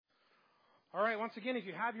All right, once again, if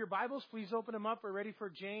you have your Bibles, please open them up. We're ready for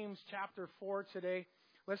James chapter 4 today.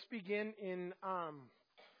 Let's begin in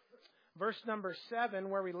verse number 7,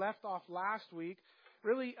 where we left off last week.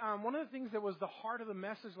 Really, one of the things that was the heart of the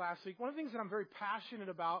message last week, one of the things that I'm very passionate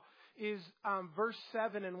about is verse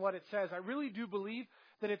 7 and what it says. I really do believe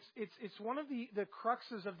that it's one of the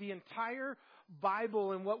cruxes of the entire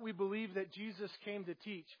Bible and what we believe that Jesus came to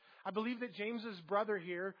teach. I believe that James's brother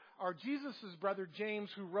here, or Jesus's brother James,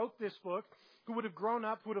 who wrote this book, who would have grown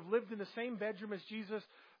up, who would have lived in the same bedroom as Jesus,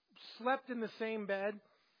 slept in the same bed.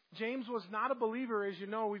 James was not a believer, as you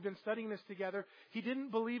know. We've been studying this together. He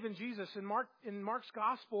didn't believe in Jesus. In Mark's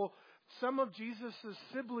gospel, some of Jesus'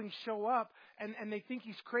 siblings show up and they think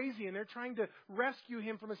he's crazy, and they're trying to rescue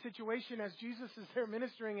him from a situation as Jesus is there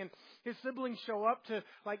ministering, and his siblings show up to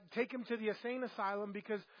take him to the insane asylum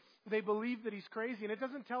because they believe that he's crazy. And it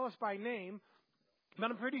doesn't tell us by name,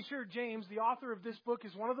 but I'm pretty sure James, the author of this book,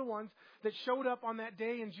 is one of the ones that showed up on that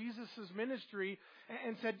day in Jesus' ministry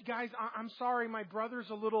and said, guys, I'm sorry, my brother's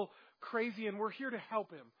a little crazy and we're here to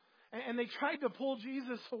help him. And they tried to pull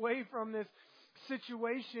Jesus away from this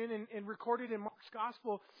situation and recorded in Mark's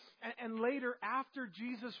gospel. And later, after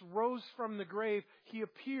Jesus rose from the grave, he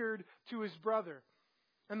appeared to his brother.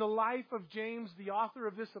 And the life of James, the author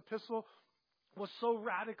of this epistle, was so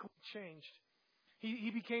radically changed.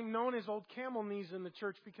 He became known as Old Camel Knees in the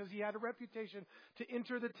church because he had a reputation to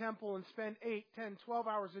enter the temple and spend 8, 10, 12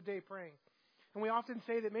 hours a day praying. And we often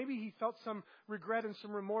say that maybe he felt some regret and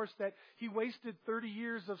some remorse that he wasted 30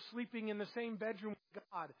 years of sleeping in the same bedroom with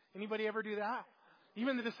God. Anybody ever do that?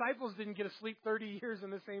 Even the disciples didn't get to sleep 30 years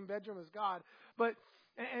in the same bedroom as God.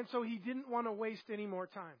 And so he didn't want to waste any more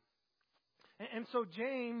time. And so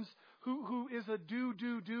James, who is a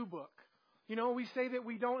do book. You know, we say that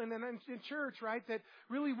we don't, and then in church, right, that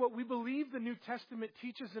really what we believe the New Testament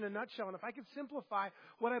teaches in a nutshell. And if I could simplify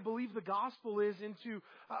what I believe the gospel is into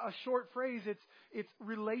a short phrase, it's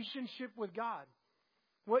relationship with God.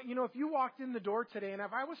 If you walked in the door today, and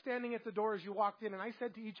if I was standing at the door as you walked in, and I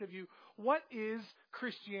said to each of you, what is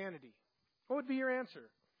Christianity? What would be your answer?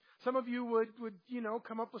 Some of you would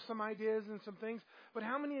come up with some ideas and some things. But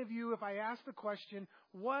how many of you, if I asked the question,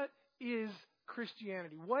 what is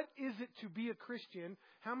Christianity? What is it to be a Christian?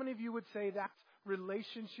 How many of you would say that's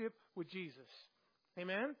relationship with Jesus?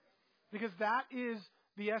 Amen? Because that is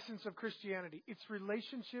the essence of Christianity. It's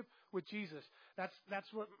relationship with Jesus. That's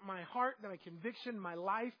what my heart, my conviction, my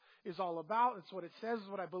life is all about. It's what it says, it's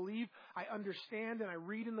what I believe, I understand, and I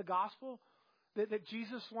read in the gospel. That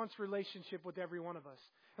Jesus wants relationship with every one of us.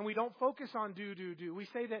 And we don't focus on do. We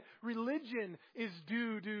say that religion is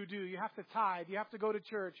do. You have to tithe. You have to go to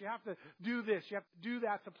church. You have to do this. You have to do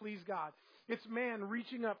that to please God. It's man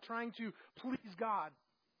reaching up, trying to please God.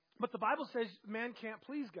 But the Bible says man can't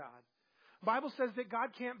please God. The Bible says that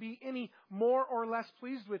God can't be any more or less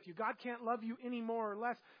pleased with you. God can't love you any more or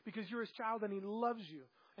less because you're his child and he loves you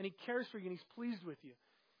and he cares for you and he's pleased with you.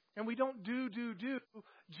 And we don't do.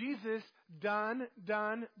 Jesus done.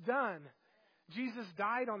 Jesus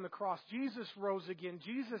died on the cross. Jesus rose again.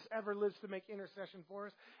 Jesus ever lives to make intercession for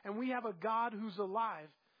us. And we have a God who's alive.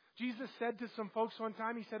 Jesus said to some folks one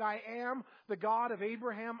time, he said, I am the God of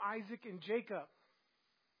Abraham, Isaac, and Jacob.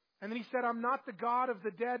 And then he said, I'm not the God of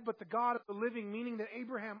the dead, but the God of the living, meaning that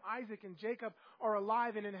Abraham, Isaac, and Jacob are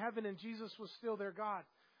alive and in heaven, and Jesus was still their God.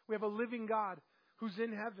 We have a living God who's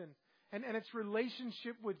in heaven. And it's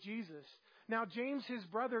relationship with Jesus. Now, James, his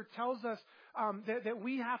brother, tells us that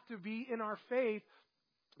we have to be in our faith,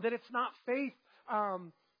 that it's not faith,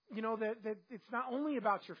 that it's not only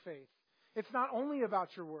about your faith. It's not only about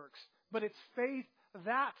your works, but it's faith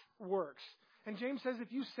that works. And James says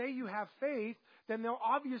if you say you have faith, then there'll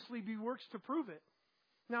obviously be works to prove it.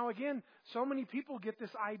 Now, again, so many people get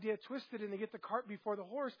this idea twisted and they get the cart before the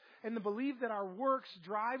horse and they believe that our works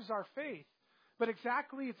drives our faith. But it's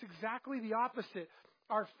exactly the opposite.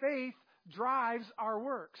 Our faith drives our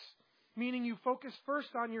works, meaning you focus first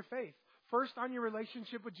on your faith, first on your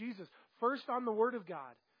relationship with Jesus, first on the Word of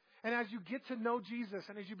God. And as you get to know Jesus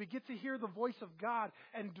and as you begin to hear the voice of God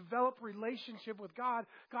and develop relationship with God,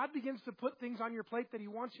 God begins to put things on your plate that he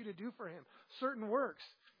wants you to do for him, certain works.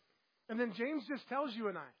 And then James just tells you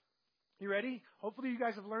and I, you ready? Hopefully you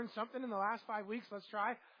guys have learned something in the last 5 weeks. Let's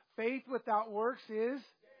try. Faith without works is...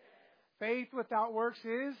 Faith without works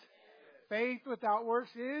is? Faith without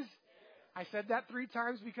works is? I said that 3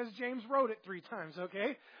 times because James wrote it 3 times,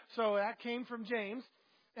 okay? So that came from James.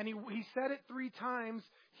 And he said it 3 times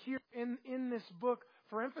here in this book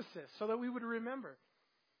for emphasis so that we would remember.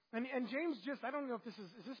 And James I don't know if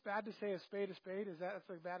is this bad to say a spade? That's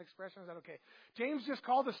a bad expression? Is that okay? James just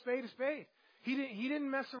called a spade a spade. He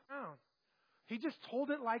didn't mess around. He just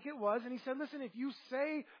told it like it was, and he said, listen, if you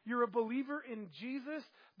say you're a believer in Jesus,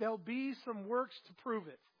 there'll be some works to prove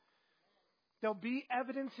it. There'll be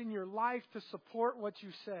evidence in your life to support what you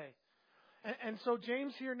say. And so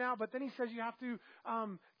James here now, but then he says you have to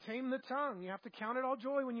tame the tongue. You have to count it all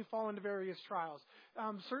joy when you fall into various trials.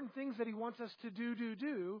 Certain things that he wants us to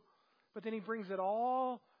do, but then he brings it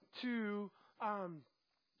all to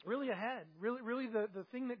really ahead. Really the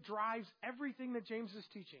thing that drives everything that James is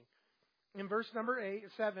teaching. In verse number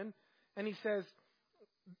 7, and he says,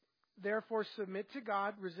 therefore submit to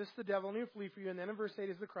God, resist the devil, and he'll flee for you. And then in verse 8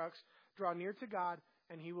 is the crux. Draw near to God,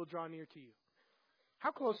 and he will draw near to you.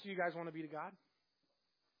 How close do you guys want to be to God?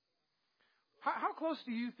 How close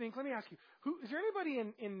do you think, let me ask you, is there anybody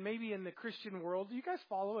in maybe in the Christian world, do you guys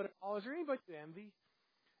follow it at all? Is there anybody you envy?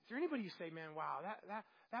 Is there anybody you say, man, wow,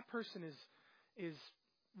 that person is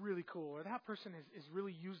really cool, or that person is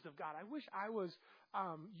really used of God. I wish I was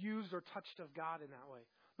used or touched of God in that way.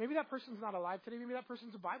 Maybe that person's not alive today. Maybe that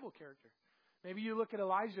person's a Bible character. Maybe you look at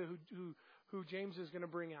Elijah, who James is going to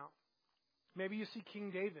bring out. Maybe you see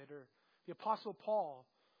King David or the Apostle Paul,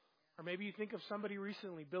 or maybe you think of somebody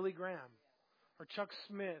recently, Billy Graham, or Chuck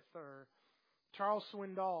Smith, or Charles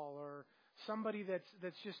Swindoll, or somebody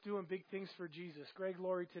that's just doing big things for Jesus. Greg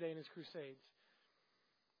Laurie today in his crusades.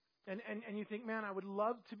 And you think, man, I would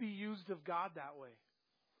love to be used of God that way.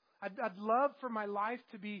 I'd love for my life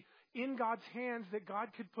to be in God's hands, that God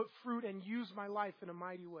could put fruit and use my life in a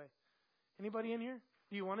mighty way. Anybody in here?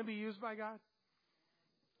 Do you want to be used by God?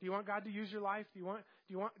 Do you want God to use your life? Do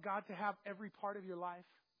you want God to have every part of your life?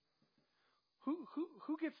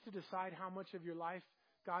 Who gets to decide how much of your life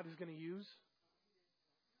God is going to use?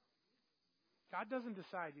 God doesn't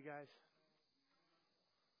decide, you guys.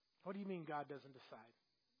 What do you mean God doesn't decide?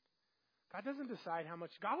 God doesn't decide how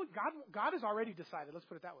much. God has already decided. Let's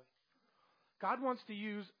put it that way. God wants to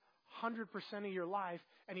use 100% of your life,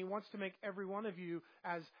 and He wants to make every one of you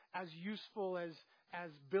as useful as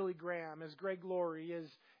Billy Graham, as Greg Laurie,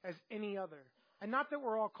 as any other. And not that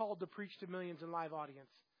we're all called to preach to millions in live audience.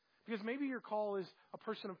 Because maybe your call is a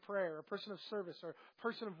person of prayer, a person of service, or a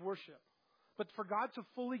person of worship. But for God to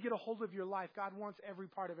fully get a hold of your life, God wants every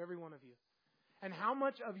part of every one of you. And how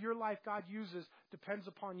much of your life God uses depends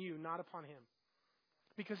upon you, not upon Him.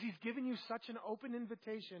 Because He's given you such an open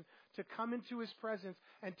invitation to come into His presence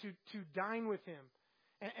and to dine with Him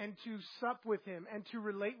and to sup with Him and to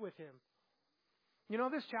relate with Him. You know,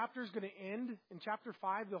 this chapter is going to end in chapter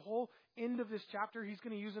 5. The whole end of this chapter, He's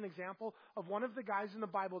going to use an example of one of the guys in the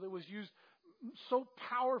Bible that was used so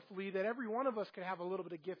powerfully that every one of us could have a little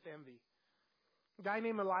bit of gift envy. A guy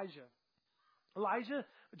named Elijah. Elijah,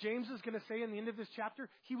 James is going to say in the end of this chapter,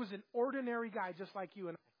 he was an ordinary guy just like you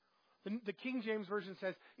and I. The King James Version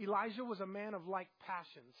says Elijah was a man of like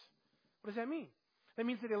passions. What does that mean? That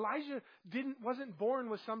means that Elijah wasn't born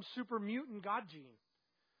with some super mutant God gene.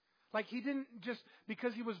 Like he didn't just,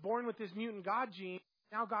 because he was born with this mutant God gene,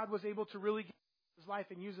 now God was able to really get his life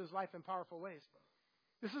and use his life in powerful ways.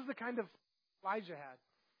 This is the kind of Elijah had.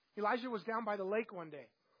 Elijah was down by the lake one day.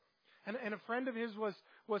 And a friend of his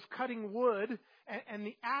was cutting wood, and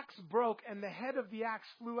the axe broke, and the head of the axe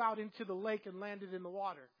flew out into the lake and landed in the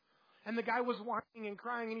water. And the guy was whining and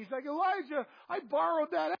crying, and he's like, Elijah, I borrowed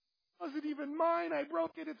that axe. It wasn't even mine. I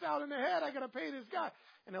broke it. It's out in the head. I got to pay this guy.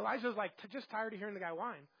 And Elijah's like, just tired of hearing the guy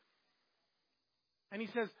whine. And he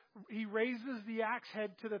says, he raises the axe head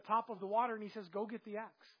to the top of the water, and he says, go get the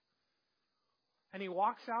axe. And he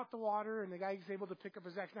walks out the water, and the guy is able to pick up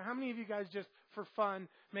his axe. Now, how many of you guys just, for fun,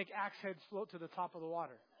 make axe heads float to the top of the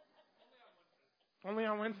water? Only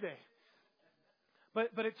on Wednesday.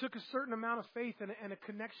 But it took a certain amount of faith and a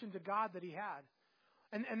connection to God that he had.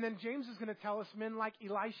 And then James is going to tell us men like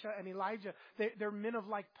Elisha and Elijah, they're men of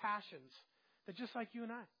like passions. They're just like you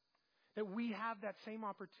and I. That we have that same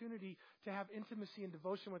opportunity to have intimacy and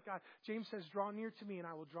devotion with God. James says, draw near to me and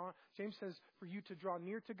I will draw. James says for you to draw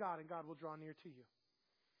near to God and God will draw near to you.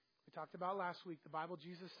 We talked about last week, the Bible,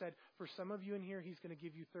 Jesus said, for some of you in here, He's going to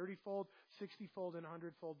give you 30-fold, 60-fold, and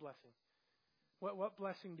 100-fold blessing. What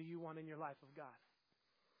blessing do you want in your life of God?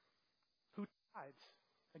 Who decides?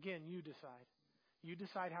 Again, you decide. You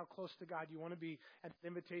decide how close to God you want to be, and the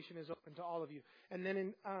invitation is open to all of you. And then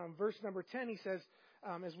in verse number 10, he says,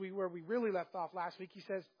 where we really left off last week, he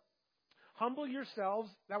says, humble yourselves.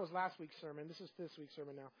 That was last week's sermon. This is this week's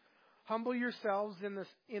sermon now. Humble yourselves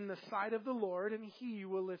in the sight of the Lord, and He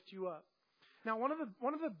will lift you up. Now, one of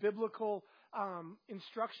the biblical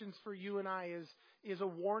instructions for you and I is a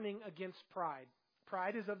warning against pride.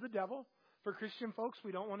 Pride is of the devil. For Christian folks,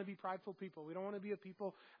 we don't want to be prideful people. We don't want to be a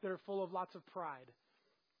people that are full of lots of pride.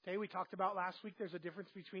 Okay, we talked about last week there's a difference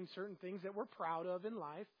between certain things that we're proud of in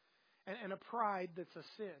life and a pride that's a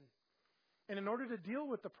sin. And in order to deal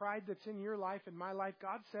with the pride that's in your life and my life,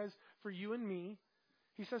 God says for you and me,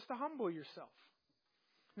 He says to humble yourself.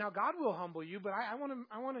 Now, God will humble you, but I want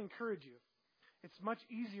to encourage you. It's much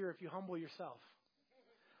easier if you humble yourself.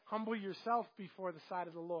 Humble yourself before the sight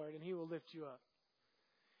of the Lord, and He will lift you up.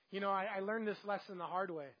 You know, I learned this lesson the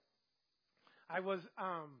hard way. I was,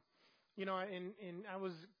 I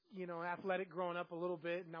was, athletic growing up a little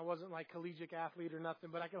bit, and I wasn't like collegiate athlete or nothing,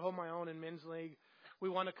 but I could hold my own in men's league. We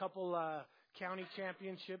won a couple county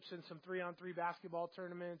championships and some 3-on-3 basketball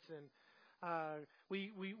tournaments, and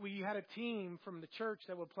we had a team from the church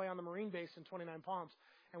that would play on the Marine base in 29 Palms,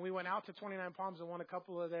 and we went out to 29 Palms and won a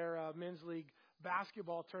couple of their men's league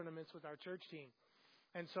basketball tournaments with our church team.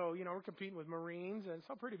 And so, we're competing with Marines, and it's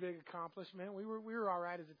a pretty big accomplishment. We were all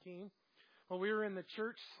right as a team. Well, we were in the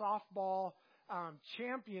church softball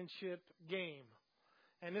championship game,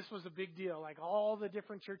 and this was a big deal. Like, all the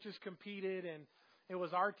different churches competed, and it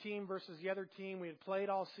was our team versus the other team. We had played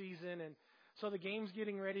all season, and so the game's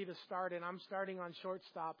getting ready to start, and I'm starting on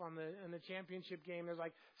shortstop in the championship game. There's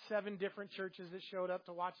like 7 different churches that showed up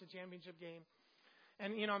to watch the championship game.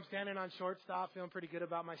 And, I'm standing on shortstop, feeling pretty good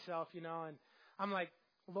about myself, and I'm like,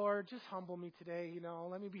 Lord, just humble me today,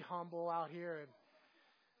 let me be humble out here and,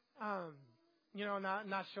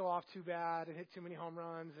 not show off too bad and hit too many home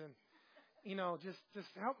runs and,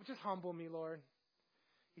 just humble me, Lord.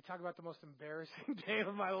 You talk about the most embarrassing day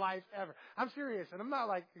of my life ever. I'm serious, and I'm not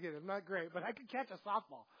I'm not great, but I could catch a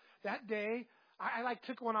softball. That day, I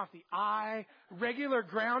took one off the eye. Regular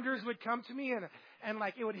grounders would come to me, and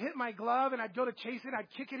it would hit my glove, and I'd go to chase it. I'd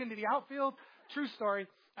kick it into the outfield. True story.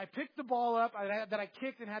 I picked the ball up that I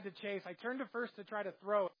kicked and had to chase. I turned to first to try to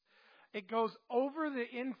throw it. It goes over the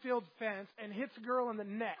infield fence and hits a girl in the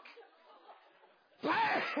neck.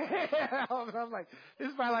 And I'm like, this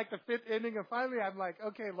is by the 5th inning, and finally I'm like,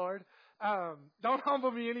 okay, Lord, don't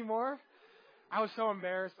humble me anymore. I was so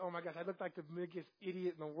embarrassed. Oh my gosh, I looked like the biggest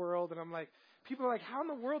idiot in the world, and I'm like, people are like, how in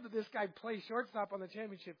the world did this guy play shortstop on the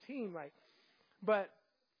championship team? But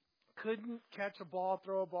couldn't catch a ball,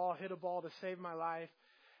 throw a ball, hit a ball to save my life.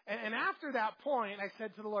 And after that point, I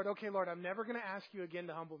said to the Lord, okay, Lord, I'm never going to ask you again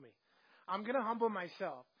to humble me. I'm going to humble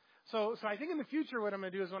myself. So I think in the future what I'm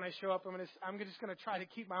going to do is when I show up, I'm just going to try to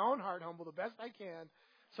keep my own heart humble the best I can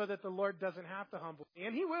so that the Lord doesn't have to humble me.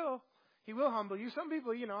 And He will. He will humble you. Some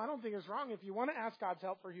people, I don't think it's wrong. If you want to ask God's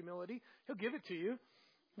help for humility, He'll give it to you.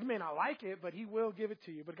 You may not like it, but He will give it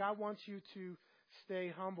to you. But God wants you to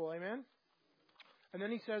stay humble. Amen? And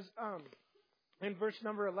then He says in verse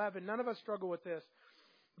number 11, none of us struggle with this.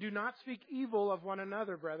 Do not speak evil of one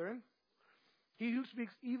another, brethren. He who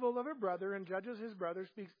speaks evil of a brother and judges his brother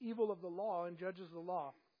speaks evil of the law and judges the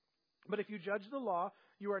law. But if you judge the law,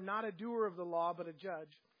 you are not a doer of the law, but a judge.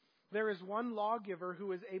 There is one lawgiver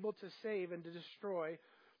who is able to save and to destroy.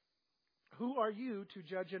 Who are you to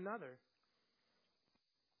judge another?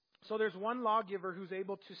 So there's one lawgiver who's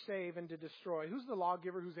able to save and to destroy. Who's the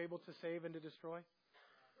lawgiver who's able to save and to destroy?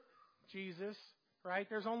 Jesus, right?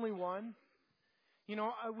 There's only one.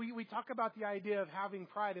 We talk about the idea of having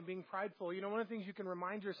pride and being prideful. One of the things you can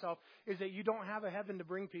remind yourself is that you don't have a heaven to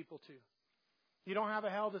bring people to. You don't have a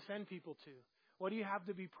hell to send people to. What do you have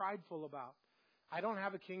to be prideful about? I don't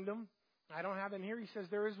have a kingdom. I don't have, and here He says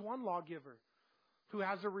there is one lawgiver who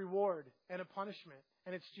has a reward and a punishment,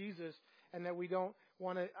 and it's Jesus, and that we don't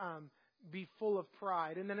want to be full of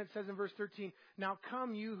pride. And then it says in verse 13, now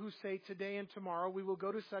come you who say today and tomorrow we will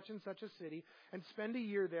go to such and such a city and spend a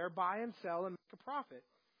year there, buy and sell and make a profit.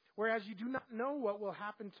 Whereas you do not know what will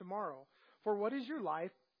happen tomorrow. For what is your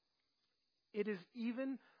life? It is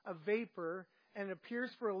even a vapor and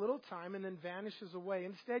appears for a little time and then vanishes away.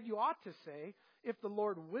 Instead you ought to say, if the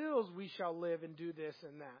Lord wills, we shall live and do this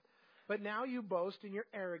and that. But now you boast in your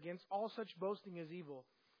arrogance. All such boasting is evil.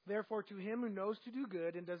 Therefore, to him who knows to do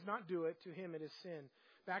good and does not do it, to him it is sin.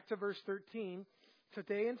 Back to verse 13.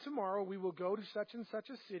 Today and tomorrow we will go to such and such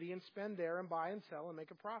a city and spend there and buy and sell and make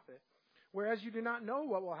a profit. Whereas you do not know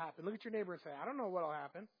what will happen. Look at your neighbor and say, I don't know what will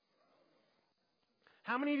happen.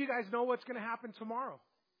 How many of you guys know what's going to happen tomorrow?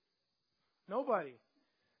 Nobody.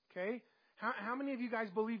 Okay? How many of you guys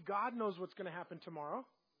believe God knows what's going to happen tomorrow?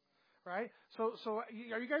 Right? So are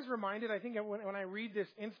you guys reminded? I think when I read this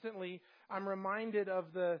instantly, I'm reminded of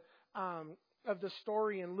the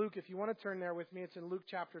story in Luke. If you want to turn there with me, it's in Luke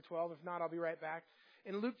chapter 12. If not, I'll be right back.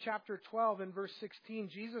 In Luke chapter 12 and verse 16,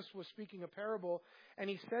 Jesus was speaking a parable, and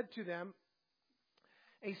He said to them,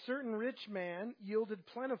 a certain rich man yielded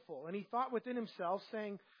plentiful, and he thought within himself,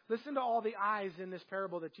 saying, listen to all the eyes in this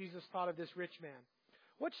parable that Jesus thought of this rich man.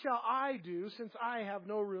 What shall I do, since I have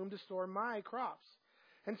no room to store my crops?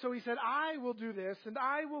 And so he said, I will do this, and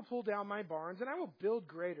I will pull down my barns, and I will build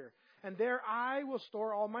greater. And there I will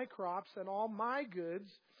store all my crops and all my goods.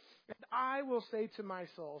 And I will say to my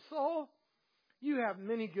soul, soul, you have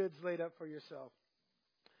many goods laid up for yourself.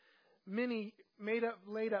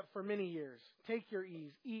 Laid up for many years. Take your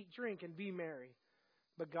ease, eat, drink, and be merry.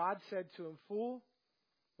 But God said to him, fool,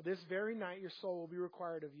 this very night your soul will be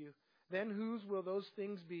required of you. Then whose will those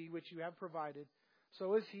things be which you have provided?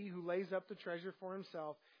 So is he who lays up the treasure for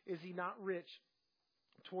himself. Is he not rich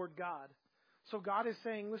toward God? So God is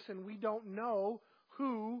saying, listen, we don't know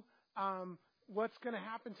what's going to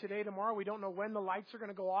happen today, tomorrow. We don't know when the lights are going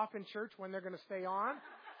to go off in church, when they're going to stay on.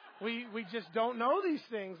 We just don't know these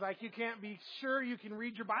things. Like, you can't be sure you can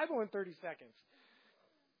read your Bible in 30 seconds.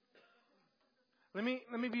 Let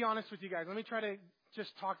me be honest with you guys. Let me try to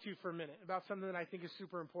just talk to you for a minute about something that I think is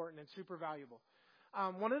super important and super valuable.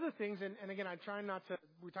 One of the things, and again, I'm trying not to,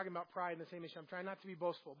 we're talking about pride in the same issue. I'm trying not to be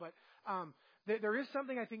boastful, but there is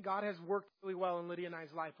something I think God has worked really well in Lydia and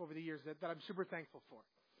I's life over the years that I'm super thankful for.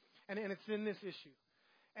 And it's in this issue.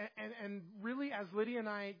 And really, as Lydia and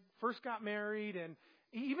I first got married, and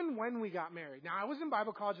even when we got married. Now, I was in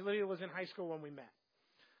Bible college. Lydia was in high school when we met.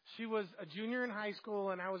 She was a junior in high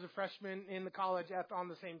school, and I was a freshman in the college on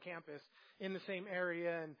the same campus, in the same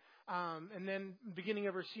area. And then beginning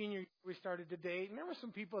of her senior year, we started to date. And there were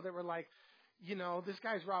some people that were like, this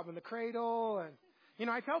guy's robbing the cradle. And,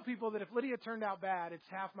 I tell people that if Lydia turned out bad, it's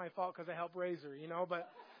half my fault because I helped raise her, But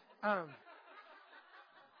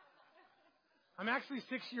I'm actually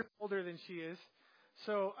 6 years older than she is.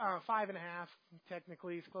 So 5.5,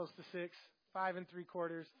 technically, is close to 6, 5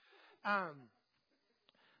 3/4. I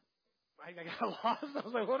got lost. I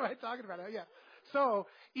was like, what am I talking about? Yeah. So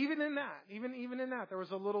even in that, there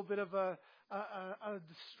was a little bit of a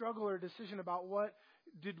struggle or decision about what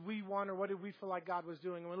did we want or what did we feel like God was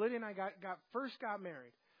doing. And when Lydia and I first got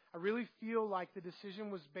married, I really feel like the decision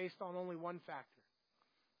was based on only one factor.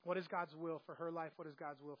 What is God's will for her life? What is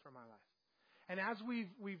God's will for my life? And as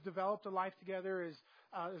we've developed a life together as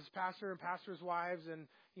pastor and pastor's wives, and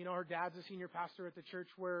her dad's a senior pastor at the church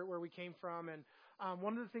where we came from, and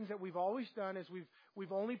one of the things that we've always done is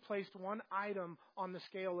we've only placed one item on the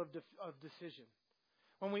scale of decision.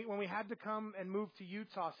 When we had to come and move to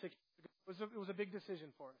Utah 6 years ago, it was a big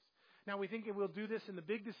decision for us. Now we think we'll do this in the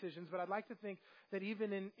big decisions, but I'd like to think that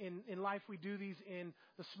even in life we do these in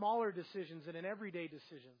the smaller decisions and in everyday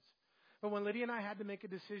decisions. But when Lydia and I had to make a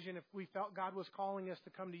decision if we felt God was calling us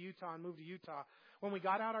to come to Utah and move to Utah, when we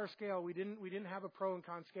got out our scale, we didn't have a pro and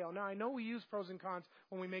con scale. Now, I know we use pros and cons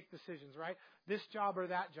when we make decisions, right? This job or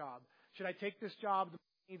that job. Should I take this job,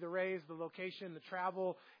 the raise, the location, the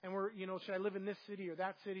travel, and should I live in this city or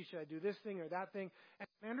that city? Should I do this thing or that thing? And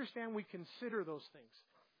I understand we consider those things.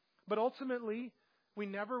 But ultimately, we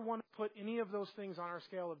never want to put any of those things on our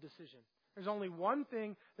scale of decision. There's only one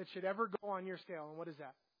thing that should ever go on your scale, and what is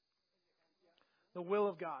that? The will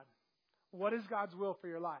of God. What is God's will for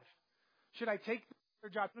your life? Should I take the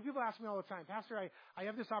job? People ask me all the time, Pastor, I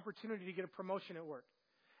have this opportunity to get a promotion at work.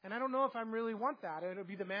 And I don't know if I really want that. It'll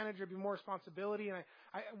be the manager, it'll be more responsibility. And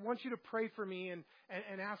I want you to pray for me and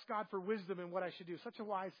ask God for wisdom in what I should do. Such a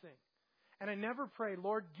wise thing. And I never pray,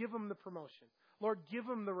 Lord, give him the promotion. Lord, give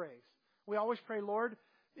him the raise. We always pray, Lord,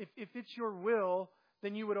 if it's your will,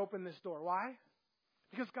 then you would open this door. Why?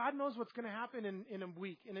 Because God knows what's going to happen in a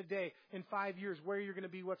week, in a day, in 5 years, where you're going to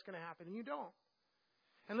be, what's going to happen, and you don't.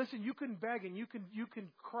 And listen, you can beg and you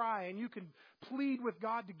can cry and you can plead with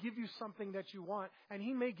God to give you something that you want, and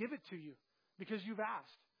He may give it to you because you've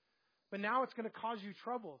asked. But now it's going to cause you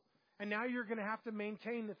trouble. And now you're going to have to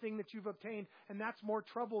maintain the thing that you've obtained, and that's more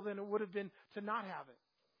trouble than it would have been to not have it.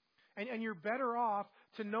 And you're better off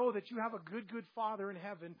to know that you have a good Father in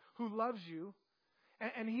heaven who loves you,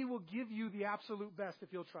 and He will give you the absolute best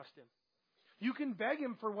if you'll trust Him. You can beg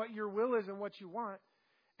Him for what your will is and what you want.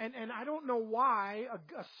 And I don't know why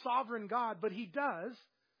a sovereign God, but He does.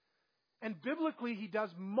 And biblically, He does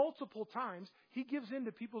multiple times. He gives in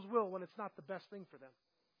to people's will when it's not the best thing for them.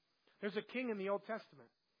 There's a king in the Old Testament.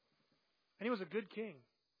 And he was a good king.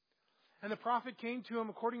 And the prophet came to him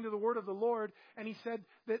according to the word of the Lord. And he said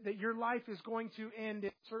that your life is going to end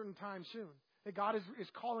at a certain time soon. That God is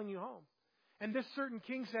calling you home. And this certain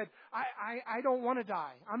king said, I don't want to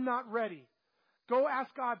die. I'm not ready. Go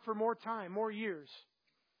ask God for more time, more years.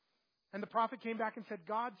 And the prophet came back and said,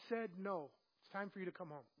 God said no. It's time for you to come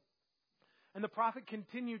home. And the prophet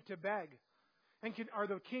continued to beg. Or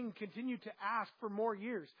the king continued to ask for more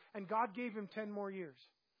years. And God gave him 10 more years.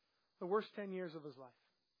 The worst 10 years of his life.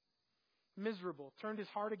 Miserable. Turned his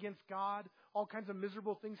heart against God. All kinds of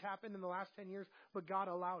miserable things happened in the last 10 years. But God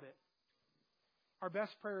allowed it. our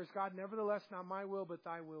best prayer is, God, nevertheless, not my will, but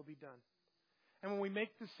thy will be done. And when we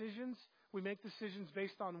make decisions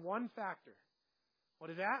based on one factor. What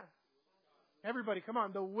is that? Everybody, come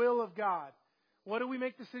on, the will of God. What do we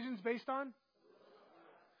make decisions based on?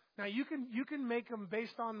 Now, you can make them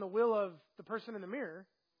based on the will of the person in the mirror.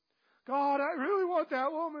 God, I really want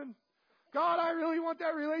that woman. God, I really want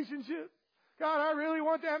that relationship. God, I really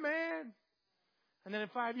want that man. And then in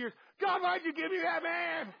 5 years, God, why'd you give me that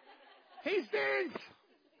man? He stinks.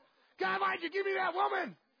 God, why'd you give me that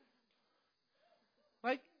woman?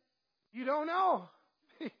 Like, you don't know.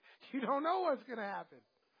 You don't know what's going to happen.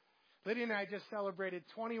 Lydia and I just celebrated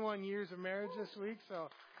 21 years of marriage this week, so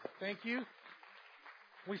thank you.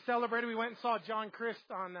 We went and saw John Christ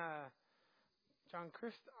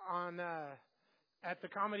at the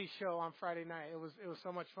comedy show on Friday night. It was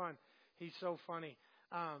so much fun. He's so funny.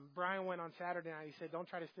 Brian went on Saturday night. He said, don't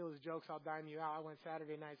try to steal his jokes. I'll dime you out. I went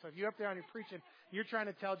Saturday night. So if you're up there and you're preaching, you're trying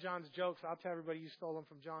to tell John's jokes, I'll tell everybody you stole them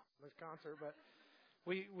from John in this concert. But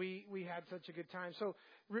we had such a good time. So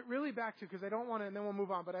really back to, because I don't want to, and then we'll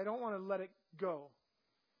move on, but I don't want to let it go.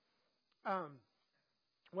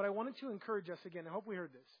 What I wanted to encourage us again, I hope we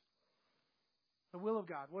heard this. The will of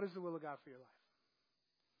God. What is the will of God for your life?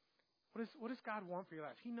 What does God want for your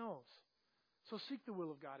life? He knows. So seek the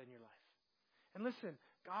will of God in your life. And listen,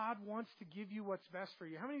 God wants to give you what's best for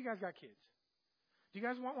you. How many of you guys got kids? Do you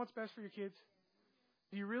guys want what's best for your kids?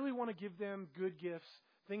 Do you really want to give them good gifts,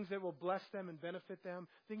 things that will bless them and benefit them,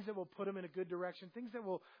 things that will put them in a good direction, things that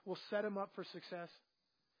will set them up for success?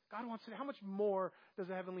 God wants to. How much more does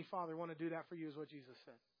the Heavenly Father want to do that for you, is what Jesus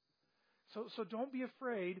said. So don't be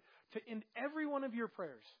afraid to end every one of your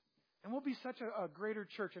prayers. And we'll be such a greater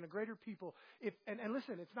church and a greater people. And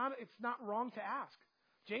listen, it's not wrong to ask.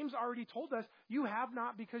 James already told us, you have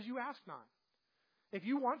not because you ask not. If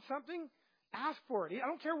you want something, ask for it. I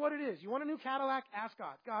don't care what it is. You want a new Cadillac? Ask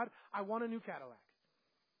God. God, I want a new Cadillac.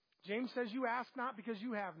 James says you ask not because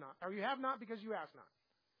you have not. Or you have not because you ask not.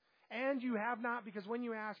 And you have not because when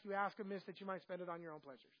you ask amiss that you might spend it on your own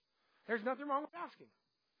pleasures. There's nothing wrong with asking.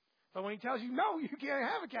 But when he tells you, no, you can't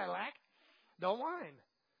have a Cadillac, don't whine.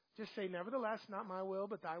 Just say, nevertheless, not my will,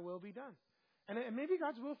 but thy will be done. And maybe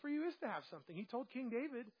God's will for you is to have something. He told King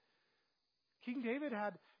David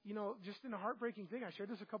had, just in a heartbreaking thing, I shared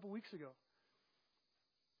this a couple weeks ago.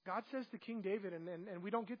 God says to King David, and we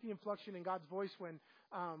don't get the inflection in God's voice when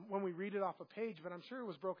we read it off a page, but I'm sure it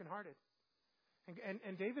was brokenhearted.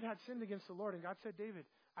 And David had sinned against the Lord, and God said, David,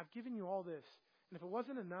 I've given you all this. And if it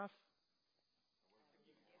wasn't enough,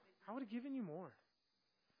 I would have given you more.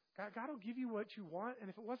 God will give you what you want, and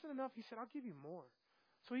if it wasn't enough, he said, I'll give you more.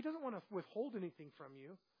 So he doesn't want to withhold anything from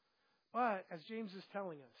you. But as James is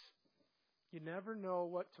telling us, you never know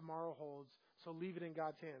what tomorrow holds, so leave it in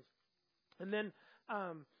God's hands. And then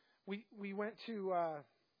we went to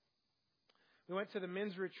the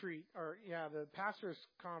men's retreat, the pastors'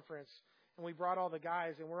 conference, and we brought all the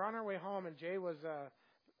guys, and we're on our way home, and Jay was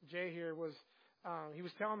he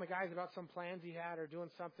was telling the guys about some plans he had or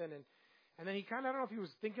doing something, and then he kind of, I don't know if he was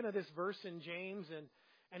thinking of this verse in James,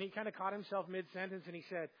 and he kind of caught himself mid-sentence, and he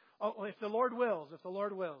said, oh, if the Lord wills,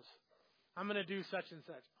 I'm going to do such and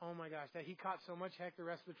such. Oh, my gosh, that he caught so much heck the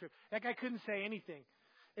rest of the trip. That guy couldn't say anything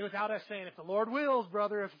without us saying, if the Lord wills,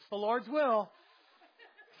 brother, if it's the Lord's will.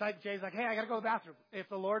 It's like Jay's like, hey, I got to go to the bathroom. If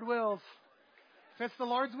the Lord wills. If it's the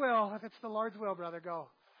Lord's will, brother, go.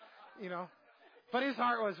 But his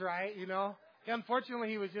heart was right, Unfortunately,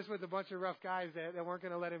 he was just with a bunch of rough guys that weren't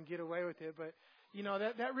going to let him get away with it. But,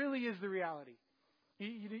 that really is the reality.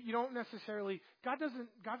 You don't necessarily, God's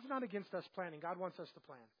not against us planning. God wants us to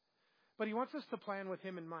plan. But he wants us to plan with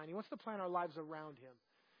him in mind. He wants to plan our lives around him.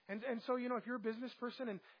 And so, if you're a business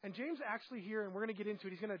person, and James actually here, and we're going to get into it,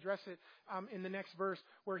 he's going to address it in the next verse,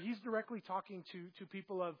 where he's directly talking to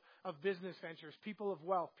people of business ventures, people of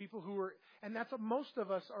wealth, people who are, and that's most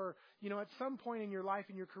of us are, at some point in your life,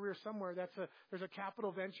 in your career somewhere, there's a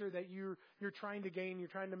capital venture that you're trying to gain, you're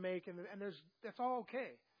trying to make, and that's all okay.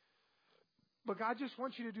 But God just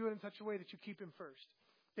wants you to do it in such a way that you keep him first,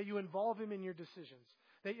 that you involve him in your decisions,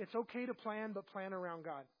 that it's okay to plan, but plan around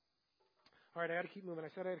God. All right, I got to keep moving. I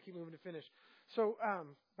said I got to keep moving to finish. So,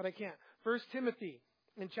 but I can't. 1 Timothy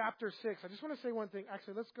in chapter 6. I just want to say one thing.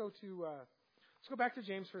 Actually, let's go back to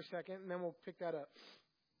James for a second, and then we'll pick that up.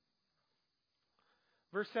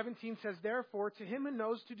 Verse 17 says, therefore, to him who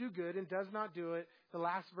knows to do good and does not do it, the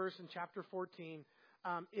last verse in chapter 14,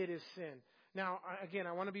 it is sin. Now, again,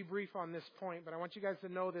 I want to be brief on this point, but I want you guys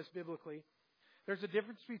to know this biblically. There's a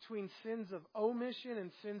difference between sins of omission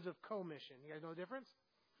and sins of commission. You guys know the difference?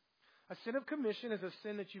 A sin of commission is a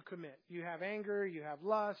sin that you commit. You have anger, you have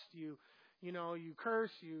lust, you You know, you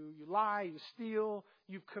curse, you lie, you steal,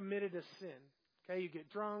 you've committed a sin. Okay, you get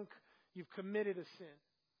drunk, you've committed a sin.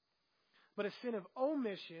 But a sin of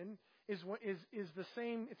omission is the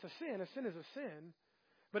same. It's a sin. A sin is a sin.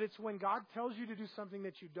 But it's when God tells you to do something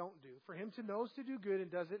that you don't do. For him to knows to do good and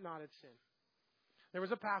does it not, it's sin. There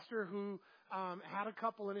was a pastor who had a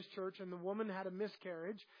couple in his church, and the woman had a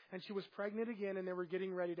miscarriage, and she was pregnant again, and they were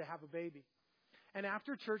getting ready to have a baby. And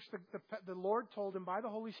after church, the Lord told him by the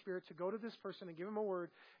Holy Spirit to go to this person and give him a word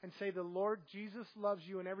and say, the Lord Jesus loves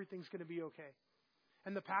you and everything's going to be okay.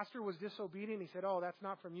 And the pastor was disobedient. He said, oh, that's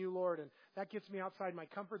not from you, Lord, and that gets me outside my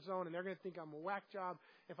comfort zone, and they're going to think I'm a whack job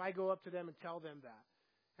if I go up to them and tell them that.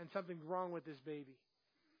 And something's wrong with this baby.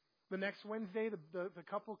 The next Wednesday, the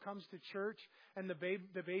couple comes to church, and the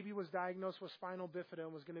baby was diagnosed with spinal bifida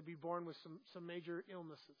and was going to be born with some major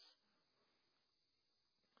illnesses.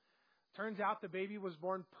 Turns out the baby was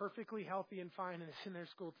born perfectly healthy and fine, and is in their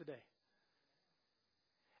school today.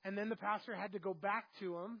 And then the pastor had to go back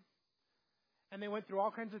to him, and they went through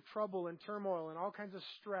all kinds of trouble and turmoil and all kinds of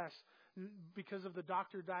stress because of the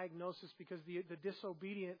doctor diagnosis, because the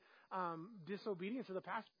disobedience of the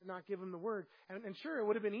pastor did not give him the word. And sure, it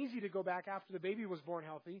would have been easy to go back after the baby was born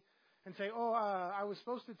healthy and say, I was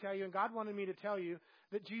supposed to tell you, and God wanted me to tell you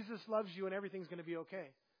that Jesus loves you and everything's going to be okay.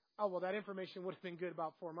 Oh, well, that information would have been good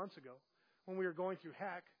about 4 months ago when we were going through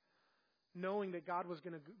heck, knowing that God was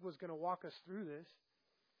going to walk us through this.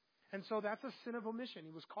 And so that's a sin of omission.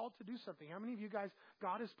 He was called to do something. How many of you guys,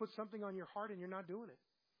 God has put something on your heart and you're not doing it?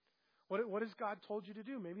 What has God told you to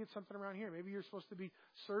do? Maybe it's something around here. Maybe you're supposed to be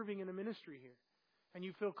serving in a ministry here. And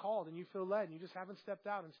you feel called and you feel led and you just haven't stepped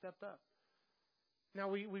out and stepped up. Now,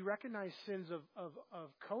 we recognize sins of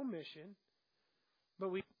commission,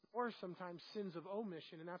 but we ignore sometimes sins of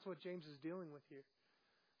omission, and that's what James is dealing with here.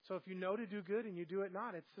 So if you know to do good and you do it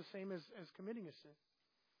not, it's the same as committing a sin.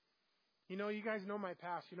 You know, you guys know my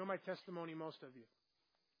past. You know my testimony, most of you.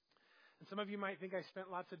 And some of you might think I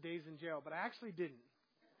spent lots of days in jail, but I actually didn't.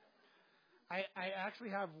 I actually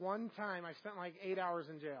have one time I spent like 8 hours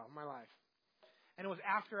in jail in my life. And it was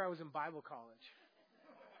after I was in Bible college.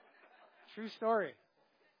 True story.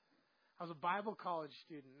 I was a Bible college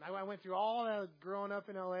student. I went through all that growing up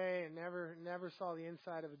in L.A. and never saw the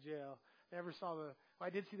inside of a jail. Never saw I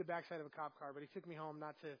did see the backside of a cop car, but he took me home,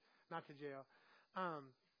 not to jail.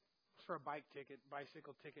 For a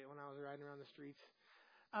bicycle ticket when I was riding around the streets.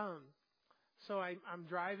 So I'm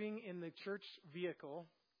driving in the church vehicle.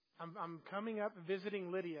 I'm coming up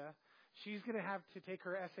visiting Lydia. She's going to have to take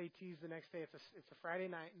her SATs the next day. It's a Friday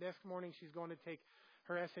night. Next morning she's going to take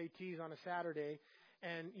her SATs on a Saturday.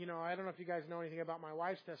 And, you know, I don't know if you guys know anything about my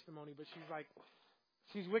wife's testimony, but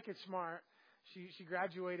she's wicked smart. She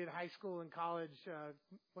graduated high school and college.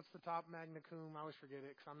 What's the top? Magna cum. I always forget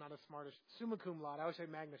it because I'm not as smart as summa cum laude. I always say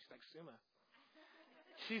magna. She's like summa.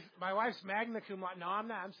 My wife's magna cum laude. No, I'm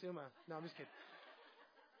not. I'm summa. No, I'm just kidding.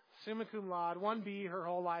 Summa cum laude, 1B her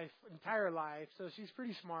whole life, entire life. So she's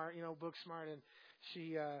pretty smart, you know, book smart, and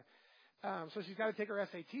so she's got to take her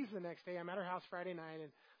SATs the next day. I'm at her house Friday night,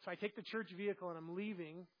 and so I take the church vehicle and I'm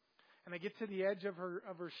leaving, and I get to the edge of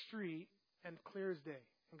her street, and clear as day.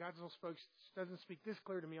 And God doesn't speak this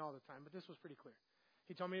clear to me all the time, but this was pretty clear.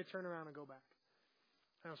 He told me to turn around and go back.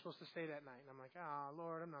 And I was supposed to stay that night, and I'm like,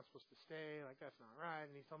 Lord, I'm not supposed to stay. Like that's not right.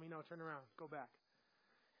 And He told me, no, turn around, go back.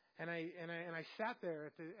 And I sat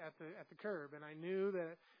there at the curb, and I knew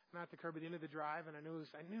that, not the curb, at the end of the drive, and I knew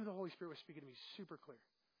the Holy Spirit was speaking to me super clear.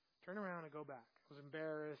 Turn around and go back. I was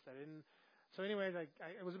embarrassed. I didn't. So anyways,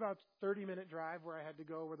 it was about a 30-minute drive where I had to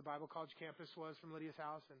go where the Bible college campus was from Lydia's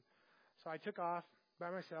house, and so I took off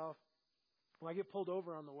by myself. Well, I get pulled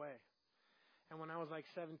over on the way. And when I was like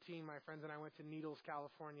 17, my friends and I went to Needles,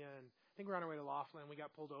 California, and I think we're on our way to Laughlin. We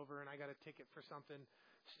got pulled over, and I got a ticket for something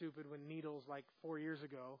stupid with Needles like 4 years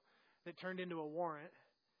ago that turned into a warrant.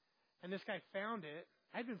 And this guy found it.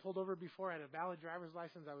 I'd been pulled over before. I had a valid driver's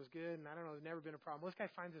license. I was good, and I don't know, there's never been a problem. Well, this guy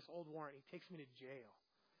finds this old warrant. He takes me to jail.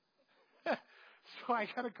 So I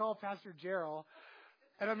got to call Pastor Gerald,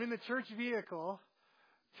 and I'm in the church vehicle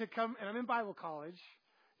to come, and I'm in Bible college,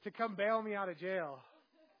 to come bail me out of jail.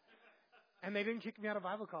 And they didn't kick me out of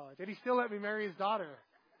Bible college. And he still let me marry his daughter.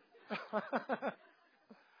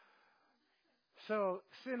 So,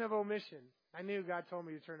 sin of omission. I knew God told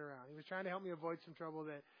me to turn around. He was trying to help me avoid some trouble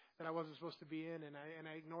that I wasn't supposed to be in, and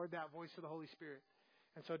I ignored that voice of the Holy Spirit.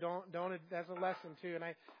 And so don't that's a lesson too. And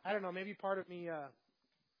I don't know, maybe part of me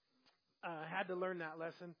had to learn that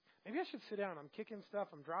lesson. Maybe I should sit down. I'm kicking stuff.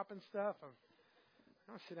 I'm dropping stuff.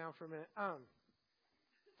 I'll sit down for a minute. All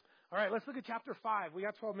right, let's look at chapter 5. We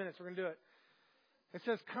got 12 minutes. We're going to do it. It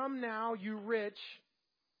says, come now, you rich.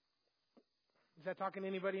 Is that talking to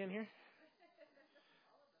anybody in here?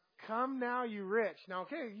 Come now, you rich. Now,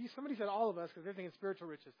 okay, somebody said all of us because they're thinking spiritual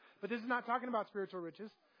riches. But this is not talking about spiritual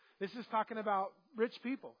riches. This is talking about rich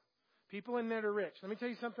people. People in there that are rich. Let me tell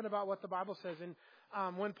you something about what the Bible says. And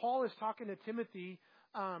when Paul is talking to Timothy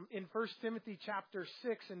in 1 Timothy chapter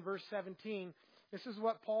 6 and verse 17, this is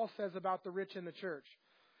what Paul says about the rich in the church.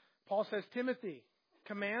 Paul says, Timothy,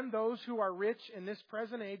 command those who are rich in this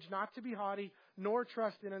present age not to be haughty, nor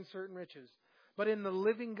trust in uncertain riches, but in the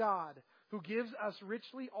living God, who gives us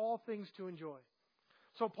richly all things to enjoy.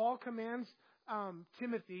 So Paul commands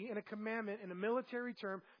Timothy in a commandment, in a military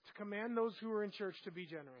term, to command those who are in church to be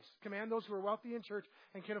generous. Command those who are wealthy in church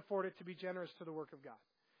and can afford it to be generous to the work of God.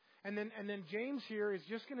 And then James here is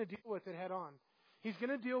just going to deal with it head on. He's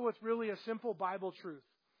going to deal with really a simple Bible truth.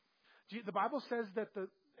 The Bible says that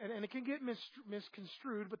and it can get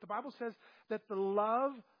misconstrued, but the Bible says that the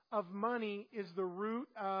love of money is the root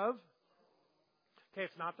of. Okay,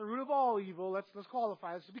 it's not the root of all evil. Let's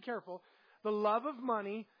qualify this. Be careful. The love of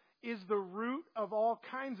money is the root of all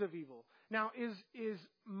kinds of evil. Now, is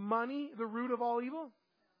money the root of all evil?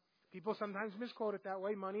 People sometimes misquote it that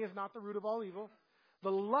way. Money is not the root of all evil.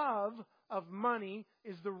 The love of money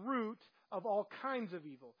is the root of all kinds of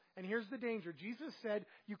evil. And here's the danger. Jesus said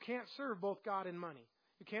you can't serve both God and money.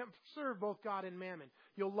 You can't serve both God and mammon.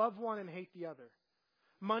 You'll love one and hate the other.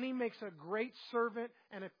 Money makes a great servant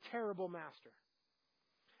and a terrible master.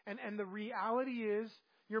 And the reality is,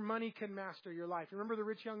 your money can master your life. Remember the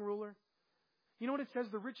rich young ruler? You know what it says?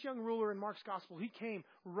 The rich young ruler in Mark's gospel, he came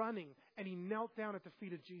running and he knelt down at the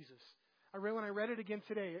feet of Jesus. When I read it again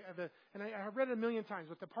today, and I read it a million times,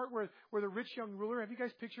 but the part where the rich young ruler, have you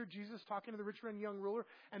guys pictured Jesus talking to the rich young ruler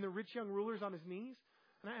and the rich young ruler's on his knees?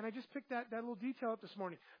 And I just picked that little detail up this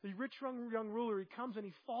morning. The rich young ruler, he comes and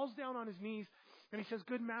he falls down on his knees and he says,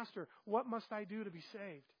 good master, what must I do to be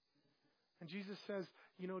saved? And Jesus says,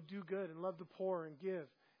 do good and love the poor and give.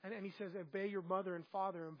 And he says, obey your mother and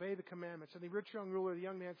father, obey the commandments. And the rich young ruler, the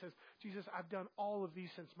young man says, Jesus, I've done all of these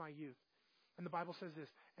since my youth. And the Bible says this,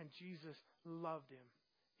 and Jesus loved him.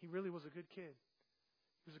 He really was a good kid.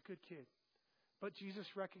 He was a good kid. But Jesus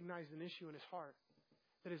recognized an issue in his heart,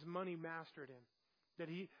 that his money mastered him.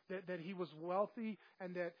 That he was wealthy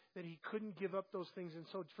and that he couldn't give up those things. And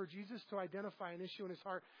so for Jesus to identify an issue in his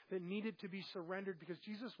heart that needed to be surrendered, because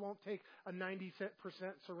Jesus won't take a 90%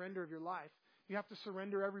 surrender of your life. You have to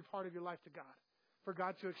surrender every part of your life to God for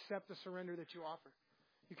God to accept the surrender that you offer.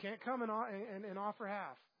 You can't come and offer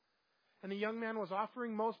half. And the young man was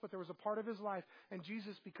offering most, but there was a part of his life. And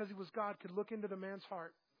Jesus, because he was God, could look into the man's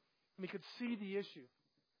heart and he could see the issue.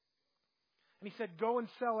 And he said, go and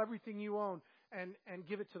sell everything you own and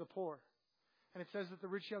give it to the poor. And it says that the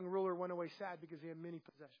rich young ruler went away sad because he had many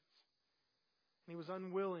possessions. And he was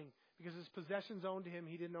unwilling because his possessions owned him.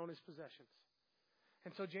 He didn't own his possessions.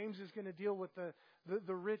 And so James is going to deal with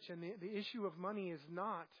the rich, and the issue of money is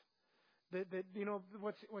not that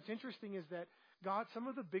what's interesting is that God, some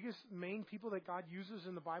of the biggest main people that God uses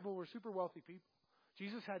in the Bible were super wealthy people.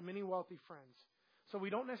 Jesus had many wealthy friends. So we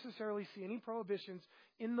don't necessarily see any prohibitions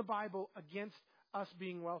in the Bible against us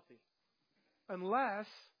being wealthy, unless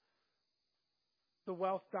the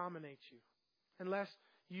wealth dominates you, unless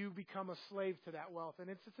you become a slave to that wealth. And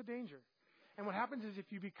it's a danger. And what happens is if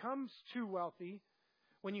you become too wealthy,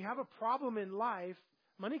 when you have a problem in life,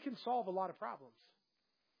 money can solve a lot of problems.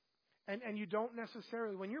 And you don't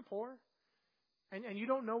necessarily, when you're poor, and you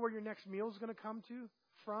don't know where your next meal is going to come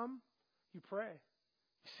from, you pray.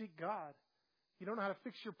 You seek God. You don't know how to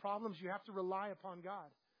fix your problems. You have to rely upon God.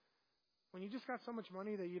 When you just got so much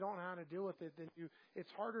money that you don't know how to deal with it, then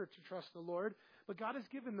it's harder to trust the Lord. But God has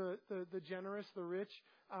given the generous, the rich,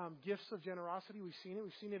 gifts of generosity. We've seen it.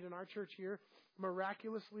 We've seen it in our church here.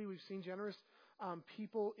 Miraculously, we've seen generous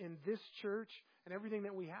people in this church. And everything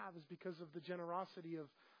that we have is because of the generosity of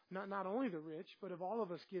not only the rich, but of all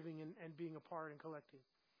of us giving and being a part and collecting.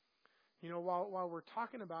 While we're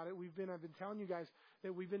talking about it, I've been telling you guys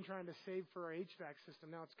that we've been trying to save for our HVAC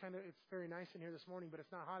system. Now it's very nice in here this morning, but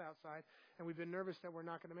it's not hot outside, and we've been nervous that we're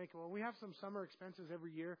not going to make it. Well, we have some summer expenses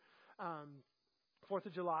every year. 4th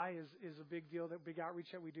of July is a big deal, that big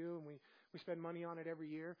outreach that we do, and we spend money on it every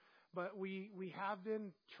year. But we have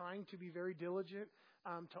been trying to be very diligent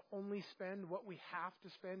to only spend what we have to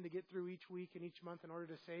spend to get through each week and each month in order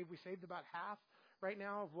to save. We saved about half right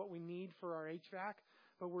now of what we need for our HVAC.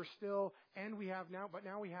 But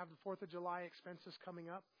now we have the 4th of July expenses coming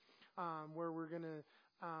up, where we're going to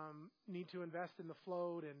need to invest in the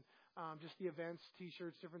float and just the events,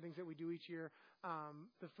 T-shirts, different things that we do each year,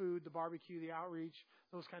 the food, the barbecue, the outreach,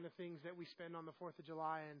 those kind of things that we spend on the 4th of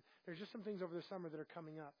July. And there's just some things over the summer that are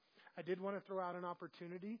coming up. I did want to throw out an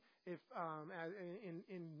opportunity, if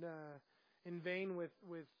in vein with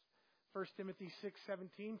 1 Timothy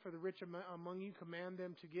 6:17, for the rich among you command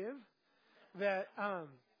them to give. That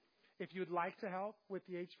if you'd like to help with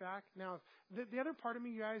the HVAC. Now, the other part of me,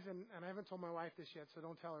 you guys, and I haven't told my wife this yet, so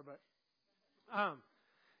don't tell her, but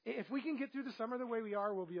if we can get through the summer the way we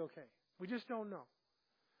are, we'll be okay. We just don't know.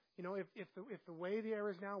 You know, if the way the air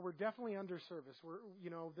is now, we're definitely under service.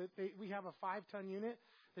 We have a 5-ton unit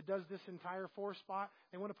that does this entire 4-spot.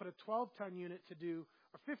 They want to put a 12-ton unit to do,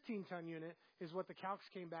 or 15-ton unit is what the calcs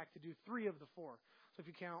came back to do 3 of the 4. So if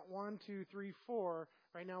you count 1, 2, 3, 4,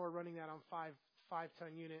 right now we're running that on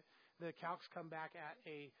 5-ton unit. The calcs come back at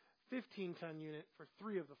a 15-ton unit for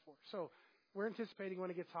 3 of the 4. So we're anticipating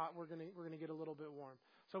when it gets hot, we're gonna get a little bit warm.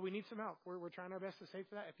 So we need some help. We're trying our best to save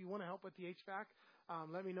for that. If you want to help with the HVAC,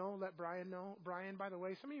 let me know. Let Brian know. Brian, by the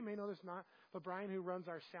way, some of you may know this not, but Brian, who runs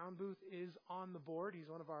our sound booth, is on the board. He's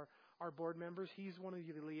one of our board members. He's one of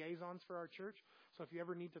the liaisons for our church. So if you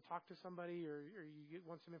ever need to talk to somebody or you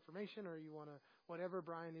want some information or you want to whatever,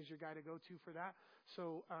 Brian is your guy to go to for that.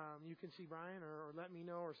 So you can see Brian or let me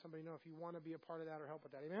know or somebody know if you want to be a part of that or help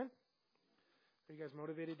with that. Amen? Are you guys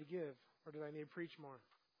motivated to give, or did I need to preach more?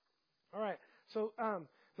 All right. So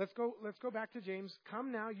let's go back to James.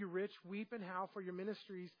 Come now, you rich, weep and howl for your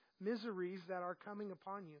miseries that are coming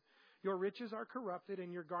upon you. Your riches are corrupted,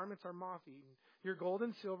 and your garments are moth-eaten. Your gold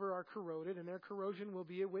and silver are corroded, and their corrosion will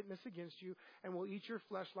be a witness against you, and will eat your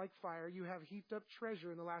flesh like fire. You have heaped up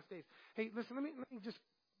treasure in the last days. Hey, listen, let me just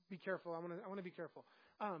be careful. I want to be careful.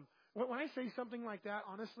 When I say something like that,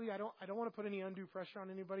 honestly, I don't want to put any undue pressure on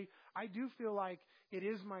anybody. I do feel like it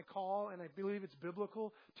is my call, and I believe it's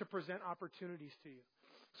biblical to present opportunities to you.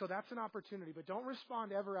 So that's an opportunity, but don't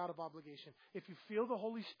respond ever out of obligation. If you feel the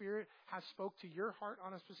Holy Spirit has spoke to your heart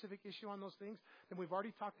on a specific issue on those things, then we've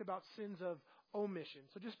already talked about sins of omission.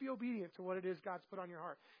 So just be obedient to what it is God's put on your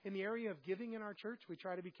heart. In the area of giving in our church, we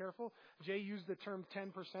try to be careful. Jay used the term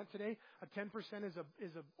 10% today. A 10% is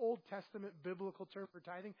a Old Testament biblical term for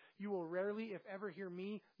tithing. You will rarely, if ever, hear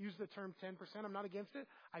me use the term 10%. I'm not against it.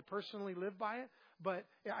 I personally live by it, but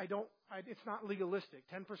it's not legalistic.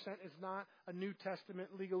 10% is not a New Testament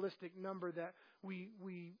legalistic number that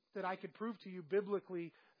that I could prove to you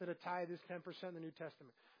biblically that a tithe is 10% in the New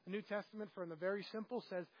Testament. The New Testament, from the very simple,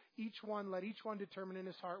 says, let each one determine in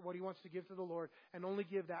his heart what he wants to give to the Lord, and only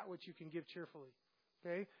give that which you can give cheerfully.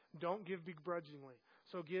 Okay? Don't give begrudgingly.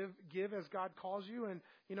 So give as God calls you. And,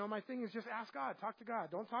 my thing is just ask God. Talk to God.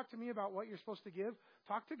 Don't talk to me about what you're supposed to give.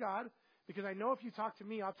 Talk to God, because I know if you talk to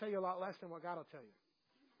me, I'll tell you a lot less than what God will tell you.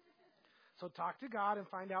 So talk to God and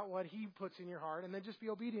find out what He puts in your heart, and then just be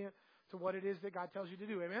obedient to what it is that God tells you to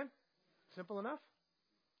do. Amen? Simple enough?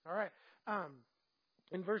 All right.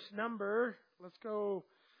 In verse number, let's go.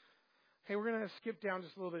 Hey, we're going to skip down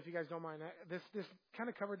just a little bit if you guys don't mind. This kind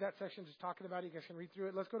of covered that section, just talking about it. You guys can read through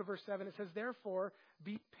it. Let's go to verse 7. It says, therefore,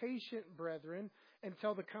 be patient, brethren,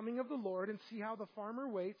 until the coming of the Lord, and see how the farmer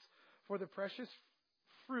waits for the precious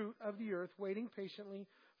fruit of the earth, waiting patiently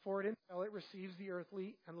for it until it receives the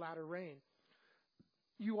earthly and latter rain.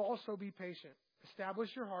 You also be patient. Establish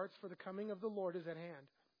your hearts, for the coming of the Lord is at hand.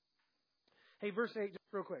 Hey, verse 8, just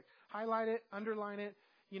real quick. Highlight it, underline it.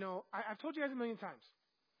 I've told you guys a million times.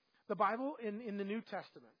 The Bible in the New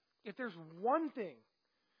Testament, if there's one thing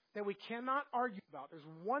that we cannot argue about, there's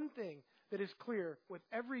one thing that is clear with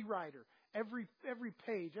every writer, every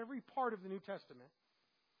page, every part of the New Testament,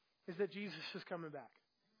 is that Jesus is coming back.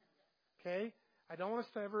 Okay? I don't want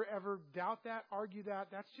us to ever doubt that, argue that.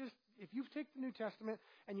 That's just, if you take the New Testament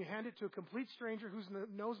and you hand it to a complete stranger who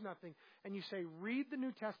knows nothing, and you say, read the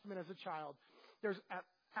New Testament as a child, there's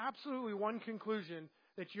absolutely one conclusion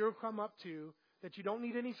that you'll come up to, that you don't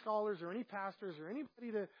need any scholars or any pastors or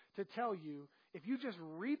anybody to tell you. If you just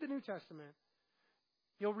read the New Testament,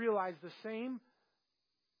 you'll realize the same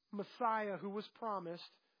Messiah who was promised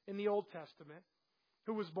in the Old Testament,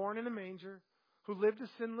 who was born in a manger, who lived a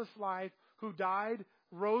sinless life, who died,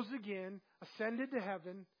 rose again, ascended to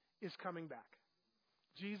heaven, is coming back.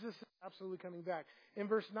 Jesus is absolutely coming back. In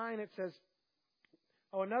verse 9 it says,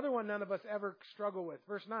 another one none of us ever struggle with.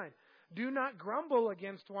 Verse 9, do not grumble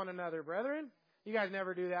against one another, brethren. You guys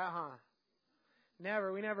never do that, huh?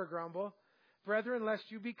 Never. We never grumble. Brethren, lest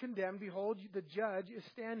you be condemned, behold, the judge is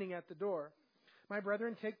standing at the door. My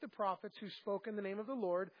brethren, take the prophets who spoke in the name of the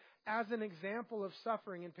Lord as an example of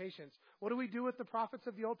suffering and patience. What do we do with the prophets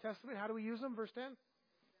of the Old Testament? How do we use them? Verse 10.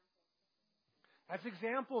 That's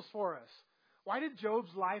examples for us. Why did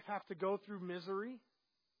Job's life have to go through misery?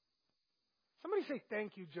 Somebody say,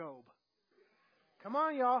 thank you, Job. Come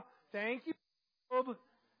on, y'all. Thank you, Job.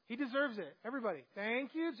 He deserves it. Everybody.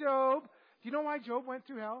 Thank you, Job. Do you know why Job went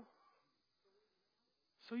through hell?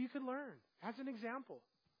 So you could learn. As an example.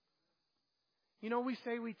 You know, we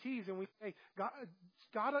tease and we say,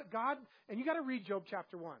 God, and you got to read Job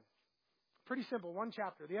chapter 1. Pretty simple, one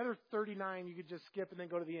chapter. The other 39 you could just skip and then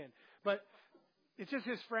go to the end. But it's just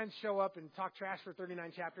his friends show up and talk trash for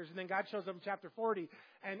 39 chapters, and then God shows up in chapter 40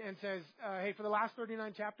 and says, hey, for the last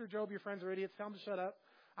 39 chapter, Job, your friends are idiots. Tell them to shut up.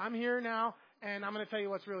 I'm here now, and I'm going to tell you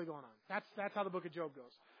what's really going on. That's how the book of Job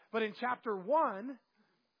goes. But in chapter 1,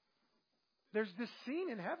 there's this scene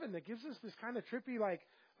in heaven that gives us this kind of trippy,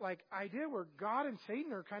 like idea where God and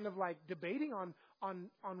Satan are kind of like debating on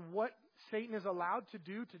what Satan is allowed to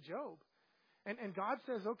do to Job. And God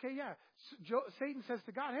says, okay, yeah. Satan says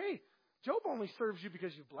to God, hey, Job only serves you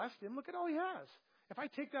because you've blessed him. Look at all he has. If I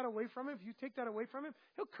take that away from him, if you take that away from him,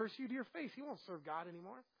 he'll curse you to your face. He won't serve God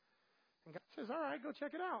anymore. And God says, all right, go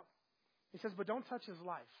check it out. He says, but don't touch his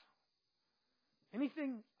life.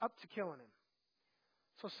 Anything up to killing him.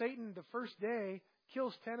 So Satan, the first day,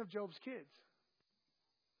 kills 10 of Job's kids.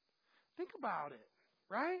 Think about it,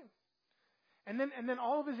 right? And then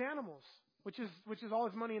all of his animals, which is all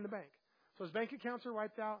his money in the bank. So his bank accounts are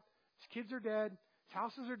wiped out, his kids are dead, his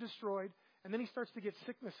houses are destroyed, and then he starts to get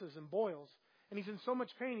sicknesses and boils. And he's in so much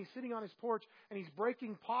pain, he's sitting on his porch, and he's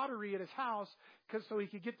breaking pottery at his house so he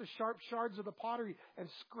could get the sharp shards of the pottery and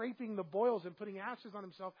scraping the boils and putting ashes on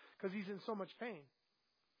himself because he's in so much pain.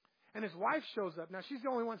 And his wife shows up. Now, she's the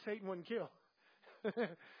only one Satan wouldn't kill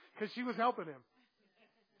because she was helping him.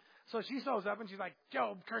 So she shows up, and she's like,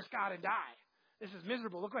 Job, curse God and die. This is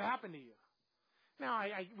miserable. Look what happened to you. Now,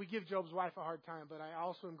 we give Job's wife a hard time, but I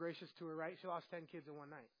also am gracious to her, right? She lost 10 kids in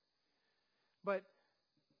one night. But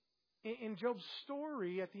in Job's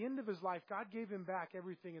story, at the end of his life, God gave him back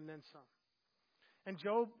everything and then some. And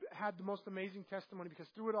Job had the most amazing testimony because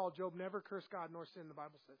through it all, Job never cursed God nor sinned, the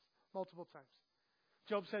Bible says, multiple times.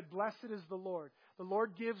 Job said, blessed is the Lord. The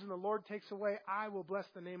Lord gives and the Lord takes away. I will bless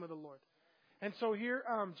the name of the Lord. And so here,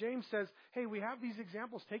 James says, hey, we have these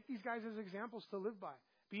examples. Take these guys as examples to live by.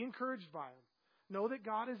 Be encouraged by them. Know that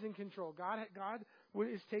God is in control. God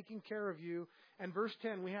is taking care of you. And verse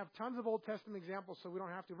 10, we have tons of Old Testament examples, so we don't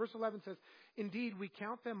have to. Verse 11 says, indeed, we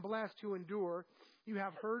count them blessed who endure. You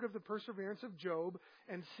have heard of the perseverance of Job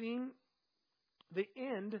and seen the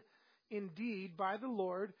end, indeed, by the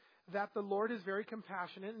Lord, that the Lord is very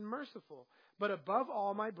compassionate and merciful. But above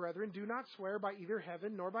all, my brethren, do not swear by either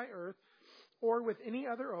heaven nor by earth or with any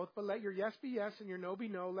other oath, but let your yes be yes and your no be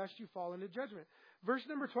no, lest you fall into judgment. Verse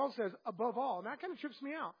number 12 says, above all. And that kind of trips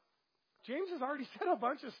me out. James has already said a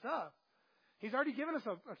bunch of stuff. He's already given us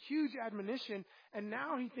a huge admonition, and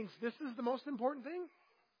now he thinks this is the most important thing.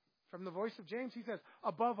 From the voice of James, he says,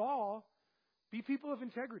 above all, be people of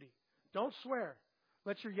integrity. Don't swear.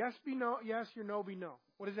 Let your yes be no, yes, your no be no.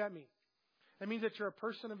 What does that mean? That means that you're a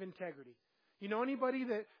person of integrity. You know anybody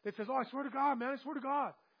that says, oh, I swear to God, man, I swear to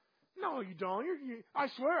God. No, you don't. I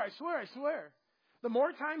swear. The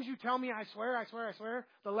more times you tell me I swear,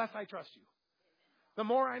 the less I trust you. The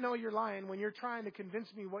more I know you're lying when you're trying to convince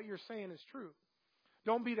me what you're saying is true.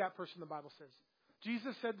 Don't be that person, the Bible says.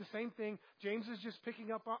 Jesus said the same thing. James is just picking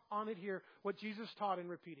up on it here, what Jesus taught and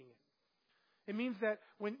repeating it. It means that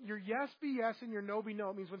when your yes be yes and your no be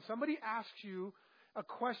no, it means when somebody asks you a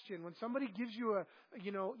question, when somebody gives you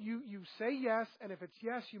you say yes, and if it's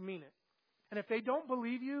yes, you mean it. And if they don't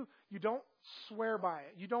believe you, you don't swear by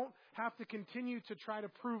it. You don't have to continue to try to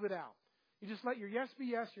prove it out. You just let your yes be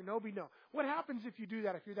yes, your no be no. What happens if you do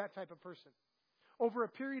that, if you're that type of person? Over a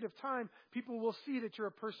period of time, people will see that you're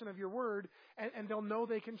a person of your word, and they'll know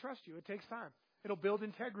they can trust you. It takes time. It'll build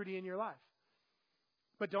integrity in your life.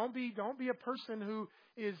 But don't be a person who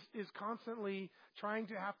is constantly trying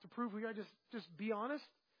to have to prove who you are. Just be honest.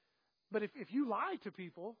 But if you lie to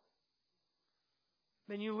people,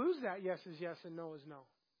 then you lose that yes is yes and no is no.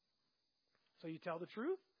 So you tell the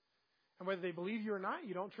truth, and whether they believe you or not,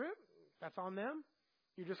 you don't trip. That's on them.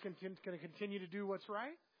 You're just going to continue to do what's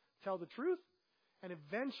right, tell the truth, and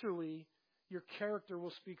eventually your character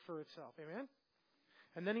will speak for itself. Amen?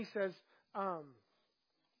 And then he says,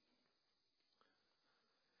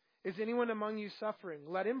 is anyone among you suffering?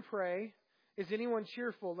 Let him pray. Is anyone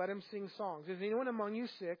cheerful? Let him sing songs. Is anyone among you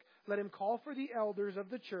sick? Let him call for the elders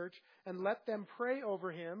of the church and let them pray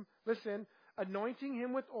over him. Listen, anointing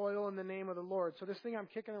him with oil in the name of the Lord. So this thing I'm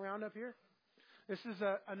kicking around up here, this is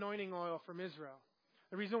anointing oil from Israel.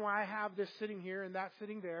 The reason why I have this sitting here and that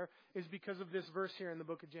sitting there is because of this verse here in the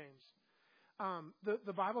book of James.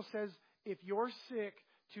 The Bible says, if you're sick,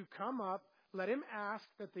 to come up, let him ask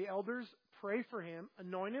that the elders pray for him,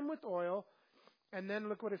 anoint him with oil, and then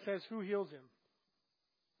look what it says, who heals him?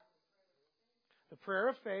 The prayer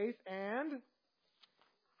of faith, and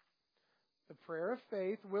the prayer of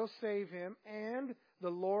faith will save him, and the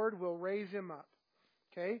Lord will raise him up.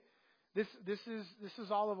 Okay? This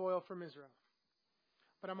is olive oil from Israel.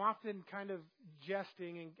 But I'm often kind of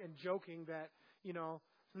jesting and joking that,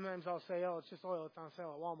 sometimes I'll say, oh, it's just oil. It's on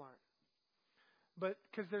sale at Walmart. But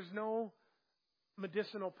because there's no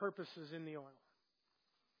medicinal purposes in the oil.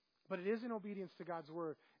 But it is in obedience to God's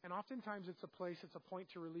word. And oftentimes it's a point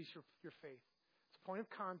to release your faith. It's a point of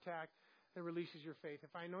contact that releases your faith.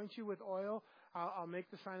 If I anoint you with oil, I'll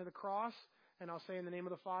make the sign of the cross, and I'll say in the name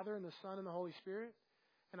of the Father and the Son and the Holy Spirit.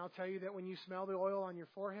 And I'll tell you that when you smell the oil on your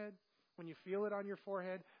forehead, when you feel it on your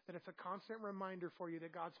forehead, that it's a constant reminder for you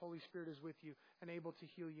that God's Holy Spirit is with you and able to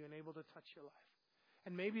heal you and able to touch your life.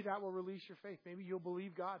 And maybe that will release your faith. Maybe you'll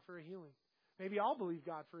believe God for a healing. Maybe I'll believe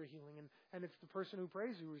God for a healing, and it's the person who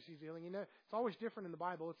prays who receives healing. It's always different in the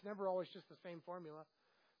Bible. It's never always just the same formula.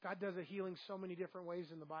 God does a healing so many different ways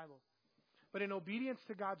in the Bible. But in obedience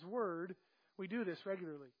to God's word, we do this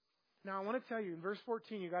regularly. Now, I want to tell you, in verse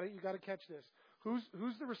 14, you got to catch this.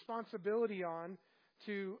 Who's the responsibility on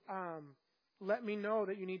to let me know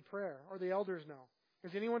that you need prayer, or the elders know?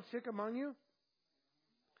 Is anyone sick among you?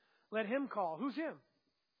 Let him call. Who's him?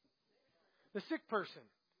 The sick person.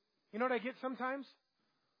 You know what I get sometimes?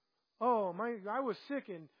 Oh, I was sick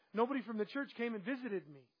and nobody from the church came and visited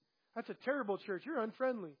me. That's a terrible church. You're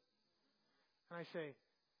unfriendly. And I say,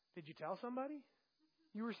 did you tell somebody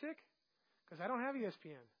you were sick? Because I don't have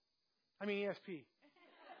ESPN. I mean ESP.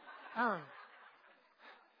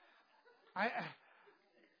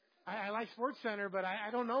 I like SportsCenter, but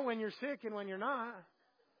I don't know when you're sick and when you're not.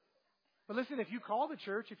 But listen, if you call the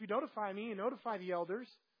church, if you notify me, you notify the elders,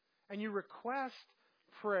 and you request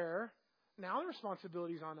prayer, now the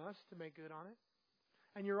responsibility is on us to make good on it.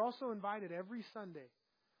 And you're also invited every Sunday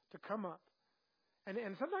to come up. And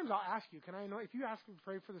sometimes I'll ask you, if you ask me to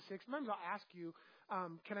pray for the sick, sometimes I'll ask you,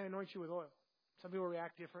 can I anoint you with oil? Some people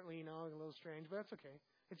react differently, a little strange, but that's okay.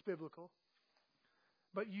 It's biblical.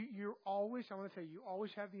 But you're always, I want to tell you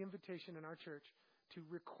always have the invitation in our church to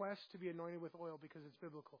request to be anointed with oil because it's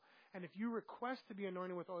biblical. And if you request to be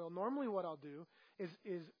anointed with oil, normally what I'll do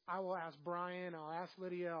is I will ask Brian, I'll ask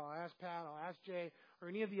Lydia, I'll ask Pat, I'll ask Jay, or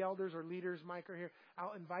any of the elders or leaders, Mike are here.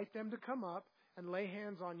 I'll invite them to come up and lay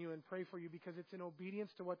hands on you and pray for you because it's in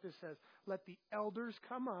obedience to what this says. Let the elders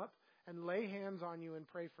come up and lay hands on you and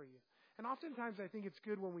pray for you. And oftentimes I think it's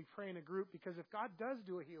good when we pray in a group because if God does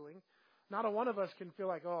do a healing, not a one of us can feel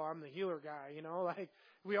like, oh, I'm the healer guy, like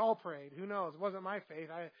we all prayed. Who knows? It wasn't my faith.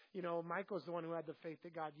 Mike was the one who had the faith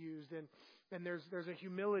that God used. And there's a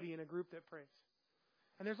humility in a group that prays.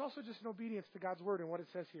 And there's also just an obedience to God's word and what it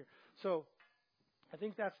says here. So I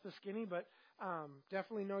think that's the skinny, but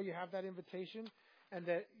definitely know you have that invitation and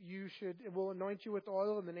that it will anoint you with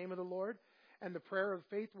oil in the name of the Lord. And the prayer of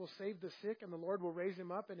faith will save the sick and the Lord will raise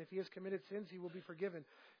him up. And if he has committed sins, he will be forgiven.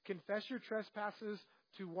 Confess your trespasses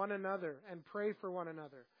to one another and pray for one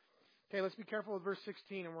another. Okay, let's be careful with verse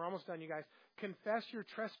 16, and we're almost done, you guys. Confess your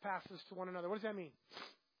trespasses to one another. What does that mean?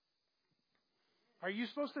 Are you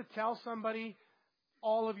supposed to tell somebody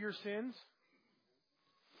all of your sins?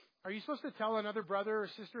 Are you supposed to tell another brother or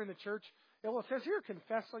sister in the church? Well, it says here,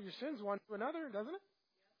 confess all your sins one to another, doesn't it?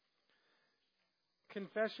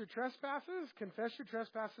 Confess your trespasses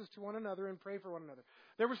to one another and pray for one another.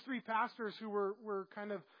 There was 3 pastors who were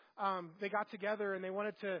kind of, they got together and they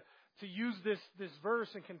wanted to use this verse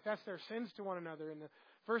and confess their sins to one another. And the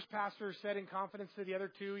first pastor said in confidence to the other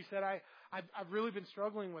 2, he said, I've really been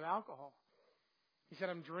struggling with alcohol. He said,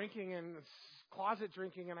 I'm drinking and closet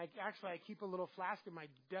drinking, and I keep a little flask in my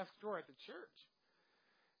desk drawer at the church.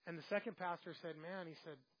 And the second pastor said, man, he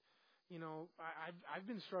said, I've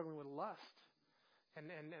been struggling with lust. And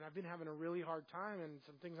I've been having a really hard time and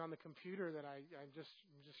some things on the computer that I'm just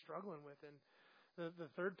struggling with. And the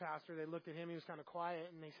third pastor, they looked at him, he was kind of quiet,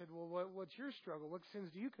 and they said, well, what's your struggle? What sins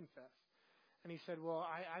do you confess? And he said, well,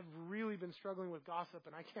 I've really been struggling with gossip,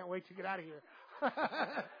 and I can't wait to get out of here.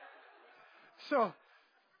 So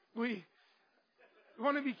we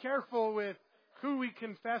want to be careful with who we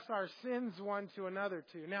confess our sins one to another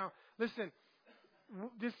to. Now, listen,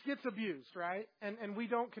 this gets abused, right? And we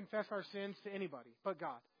don't confess our sins to anybody but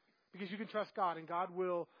God, because you can trust God, and God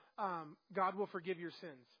will forgive your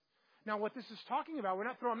sins. Now, what this is talking about,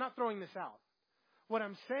 I'm not throwing this out. What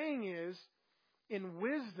I'm saying is, in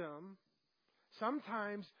wisdom,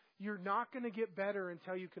 sometimes you're not going to get better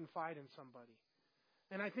until you confide in somebody.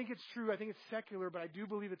 And I think it's true. I think it's secular, but I do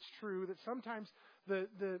believe it's true that sometimes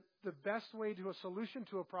the best way to a solution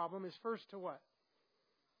to a problem is first to what?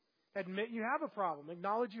 Admit you have a problem.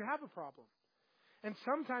 Acknowledge you have a problem. And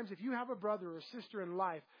sometimes if you have a brother or sister in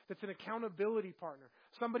life that's an accountability partner,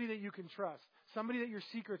 somebody that you can trust, somebody that your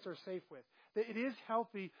secrets are safe with. That it is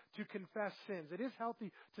healthy to confess sins. It is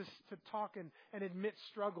healthy to talk and admit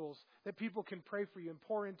struggles, that people can pray for you and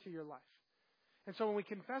pour into your life. And so when we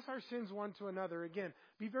confess our sins one to another, again,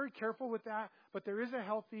 be very careful with that, but there is a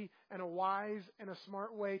healthy and a wise and a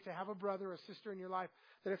smart way to have a brother or sister in your life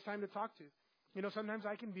that it's time to talk to. You know, sometimes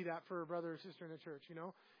I can be that for a brother or sister in the church, you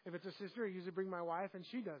know. If it's a sister, I usually bring my wife and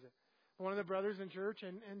she does it. One of the brothers in church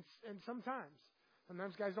and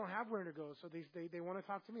sometimes guys don't have where to go, so they want to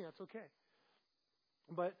talk to me. That's okay.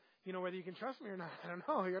 But, you know, whether you can trust me or not, I don't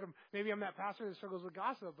know. Maybe I'm that pastor that struggles with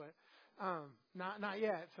gossip, but not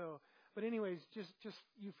yet. So, but anyways, just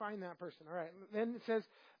you find that person. All right. Then it says,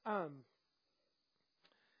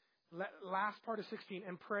 last part of 16,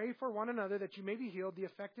 and pray for one another that you may be healed. The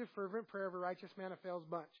effective, fervent prayer of a righteous man avails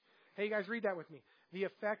much. Hey, you guys, read that with me. The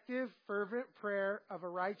effective, fervent prayer of a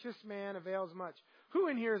righteous man avails much. Who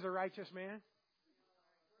in here is a righteous man?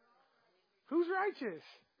 Who's righteous?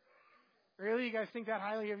 Really? You guys think that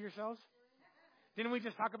highly of yourselves? Didn't we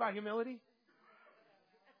just talk about humility?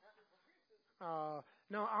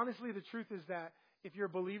 No, honestly, the truth is that if you're a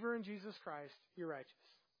believer in Jesus Christ, you're righteous.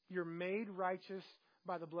 You're made righteous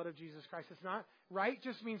by the blood of Jesus Christ. It's not right,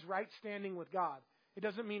 just means right standing with God. It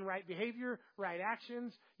doesn't mean right behavior, right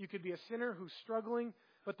actions. You could be a sinner who's struggling,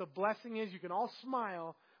 but the blessing is you can all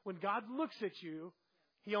smile. When God looks at you,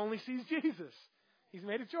 He only sees Jesus. He's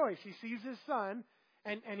made a choice. He sees His Son,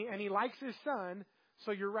 and he likes His Son,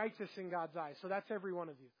 so you're righteous in God's eyes. So that's every one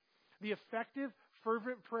of you. The effective,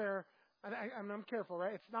 fervent prayer, and I'm careful,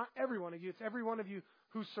 right? It's not every one of you. It's every one of you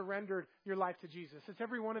who surrendered your life to Jesus. It's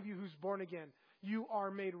every one of you who's born again. You are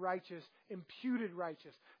made righteous, imputed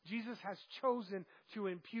righteous. Jesus has chosen to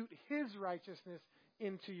impute His righteousness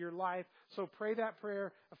into your life. So pray that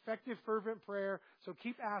prayer, effective, fervent prayer. So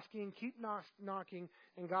keep asking, keep knocking,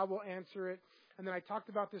 and God will answer it. And then I talked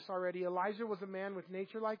about this already. Elijah was a man with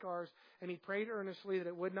nature like ours, and he prayed earnestly that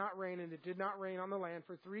it would not rain, and it did not rain on the land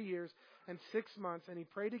for 3 years and 6 months. And he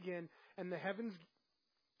prayed again, and the heavens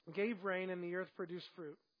gave rain, and the earth produced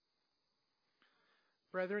fruit.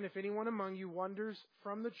 Brethren, if anyone among you wanders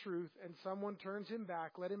from the truth, and someone turns him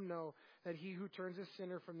back, let him know that he who turns a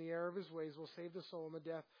sinner from the error of his ways will save the soul in the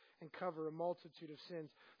death and cover a multitude of sins.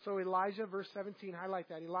 So Elijah, verse 17, highlight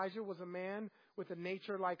that. Elijah was a man with a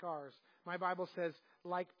nature like ours. My Bible says,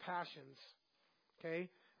 like passions. Okay?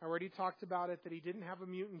 I already talked about it, that he didn't have a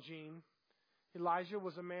mutant gene. Elijah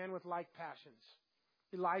was a man with like passions.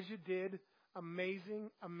 Elijah did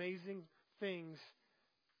amazing, amazing things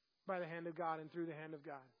by the hand of God and through the hand of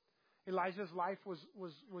God. Elijah's life was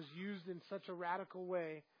used in such a radical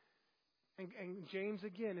way. And James,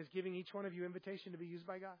 again, is giving each one of you invitation to be used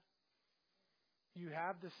by God. You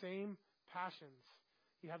have the same passions.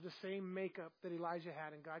 You have the same makeup that Elijah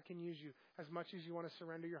had, and God can use you as much as you want to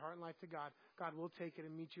surrender your heart and life to God. God will take it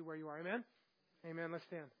and meet you where you are. Amen? Amen. Let's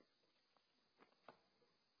stand.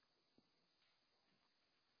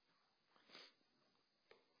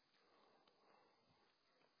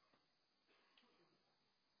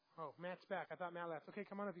 Oh, Matt's back. I thought Matt left. Okay,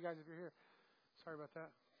 come on up, you guys, if you're here. Sorry about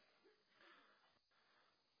that.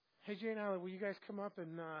 Hey, Jay and Allie, will you guys come up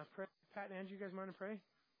and pray? Pat and Angie, you guys mind to pray?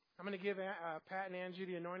 I'm going to give Pat and Angie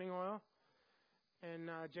the anointing oil, and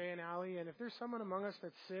Jay and Allie. And if there's someone among us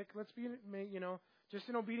that's sick, let's be, just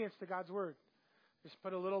in obedience to God's word. Just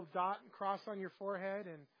put a little dot and cross on your forehead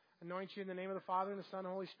and anoint you in the name of the Father and the Son and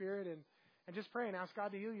the Holy Spirit, and just pray and ask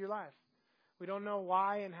God to heal your life. We don't know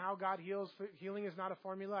why and how God heals. Healing is not a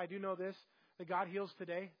formula. I do know this, that God heals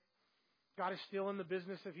today. God is still in the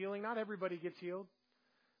business of healing. Not everybody gets healed.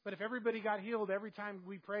 But if everybody got healed every time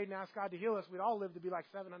we prayed and asked God to heal us, we'd all live to be like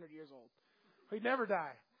 700 years old. We'd never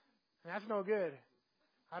die. And that's no good.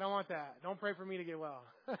 I don't want that. Don't pray for me to get well.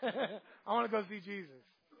 I want to go see Jesus.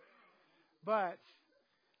 But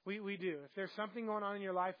we do. If there's something going on in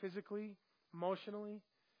your life physically, emotionally,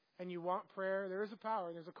 and you want prayer, there is a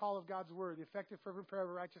power. There's a call of God's word. The effective, fervent prayer of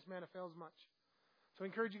a righteous man avails much. So I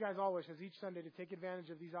encourage you guys always, as each Sunday, to take advantage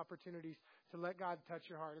of these opportunities to let God touch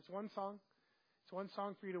your heart. It's one song. It's one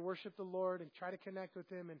song for you to worship the Lord and try to connect with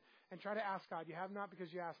Him and try to ask God. You have not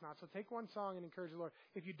because you ask not. So take one song and encourage the Lord.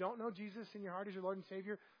 If you don't know Jesus in your heart as your Lord and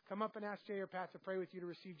Savior, come up and ask Jay or Pat to pray with you to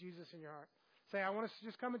receive Jesus in your heart. Say, I want to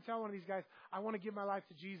just come and tell one of these guys, I want to give my life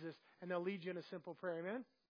to Jesus, and they'll lead you in a simple prayer. Amen?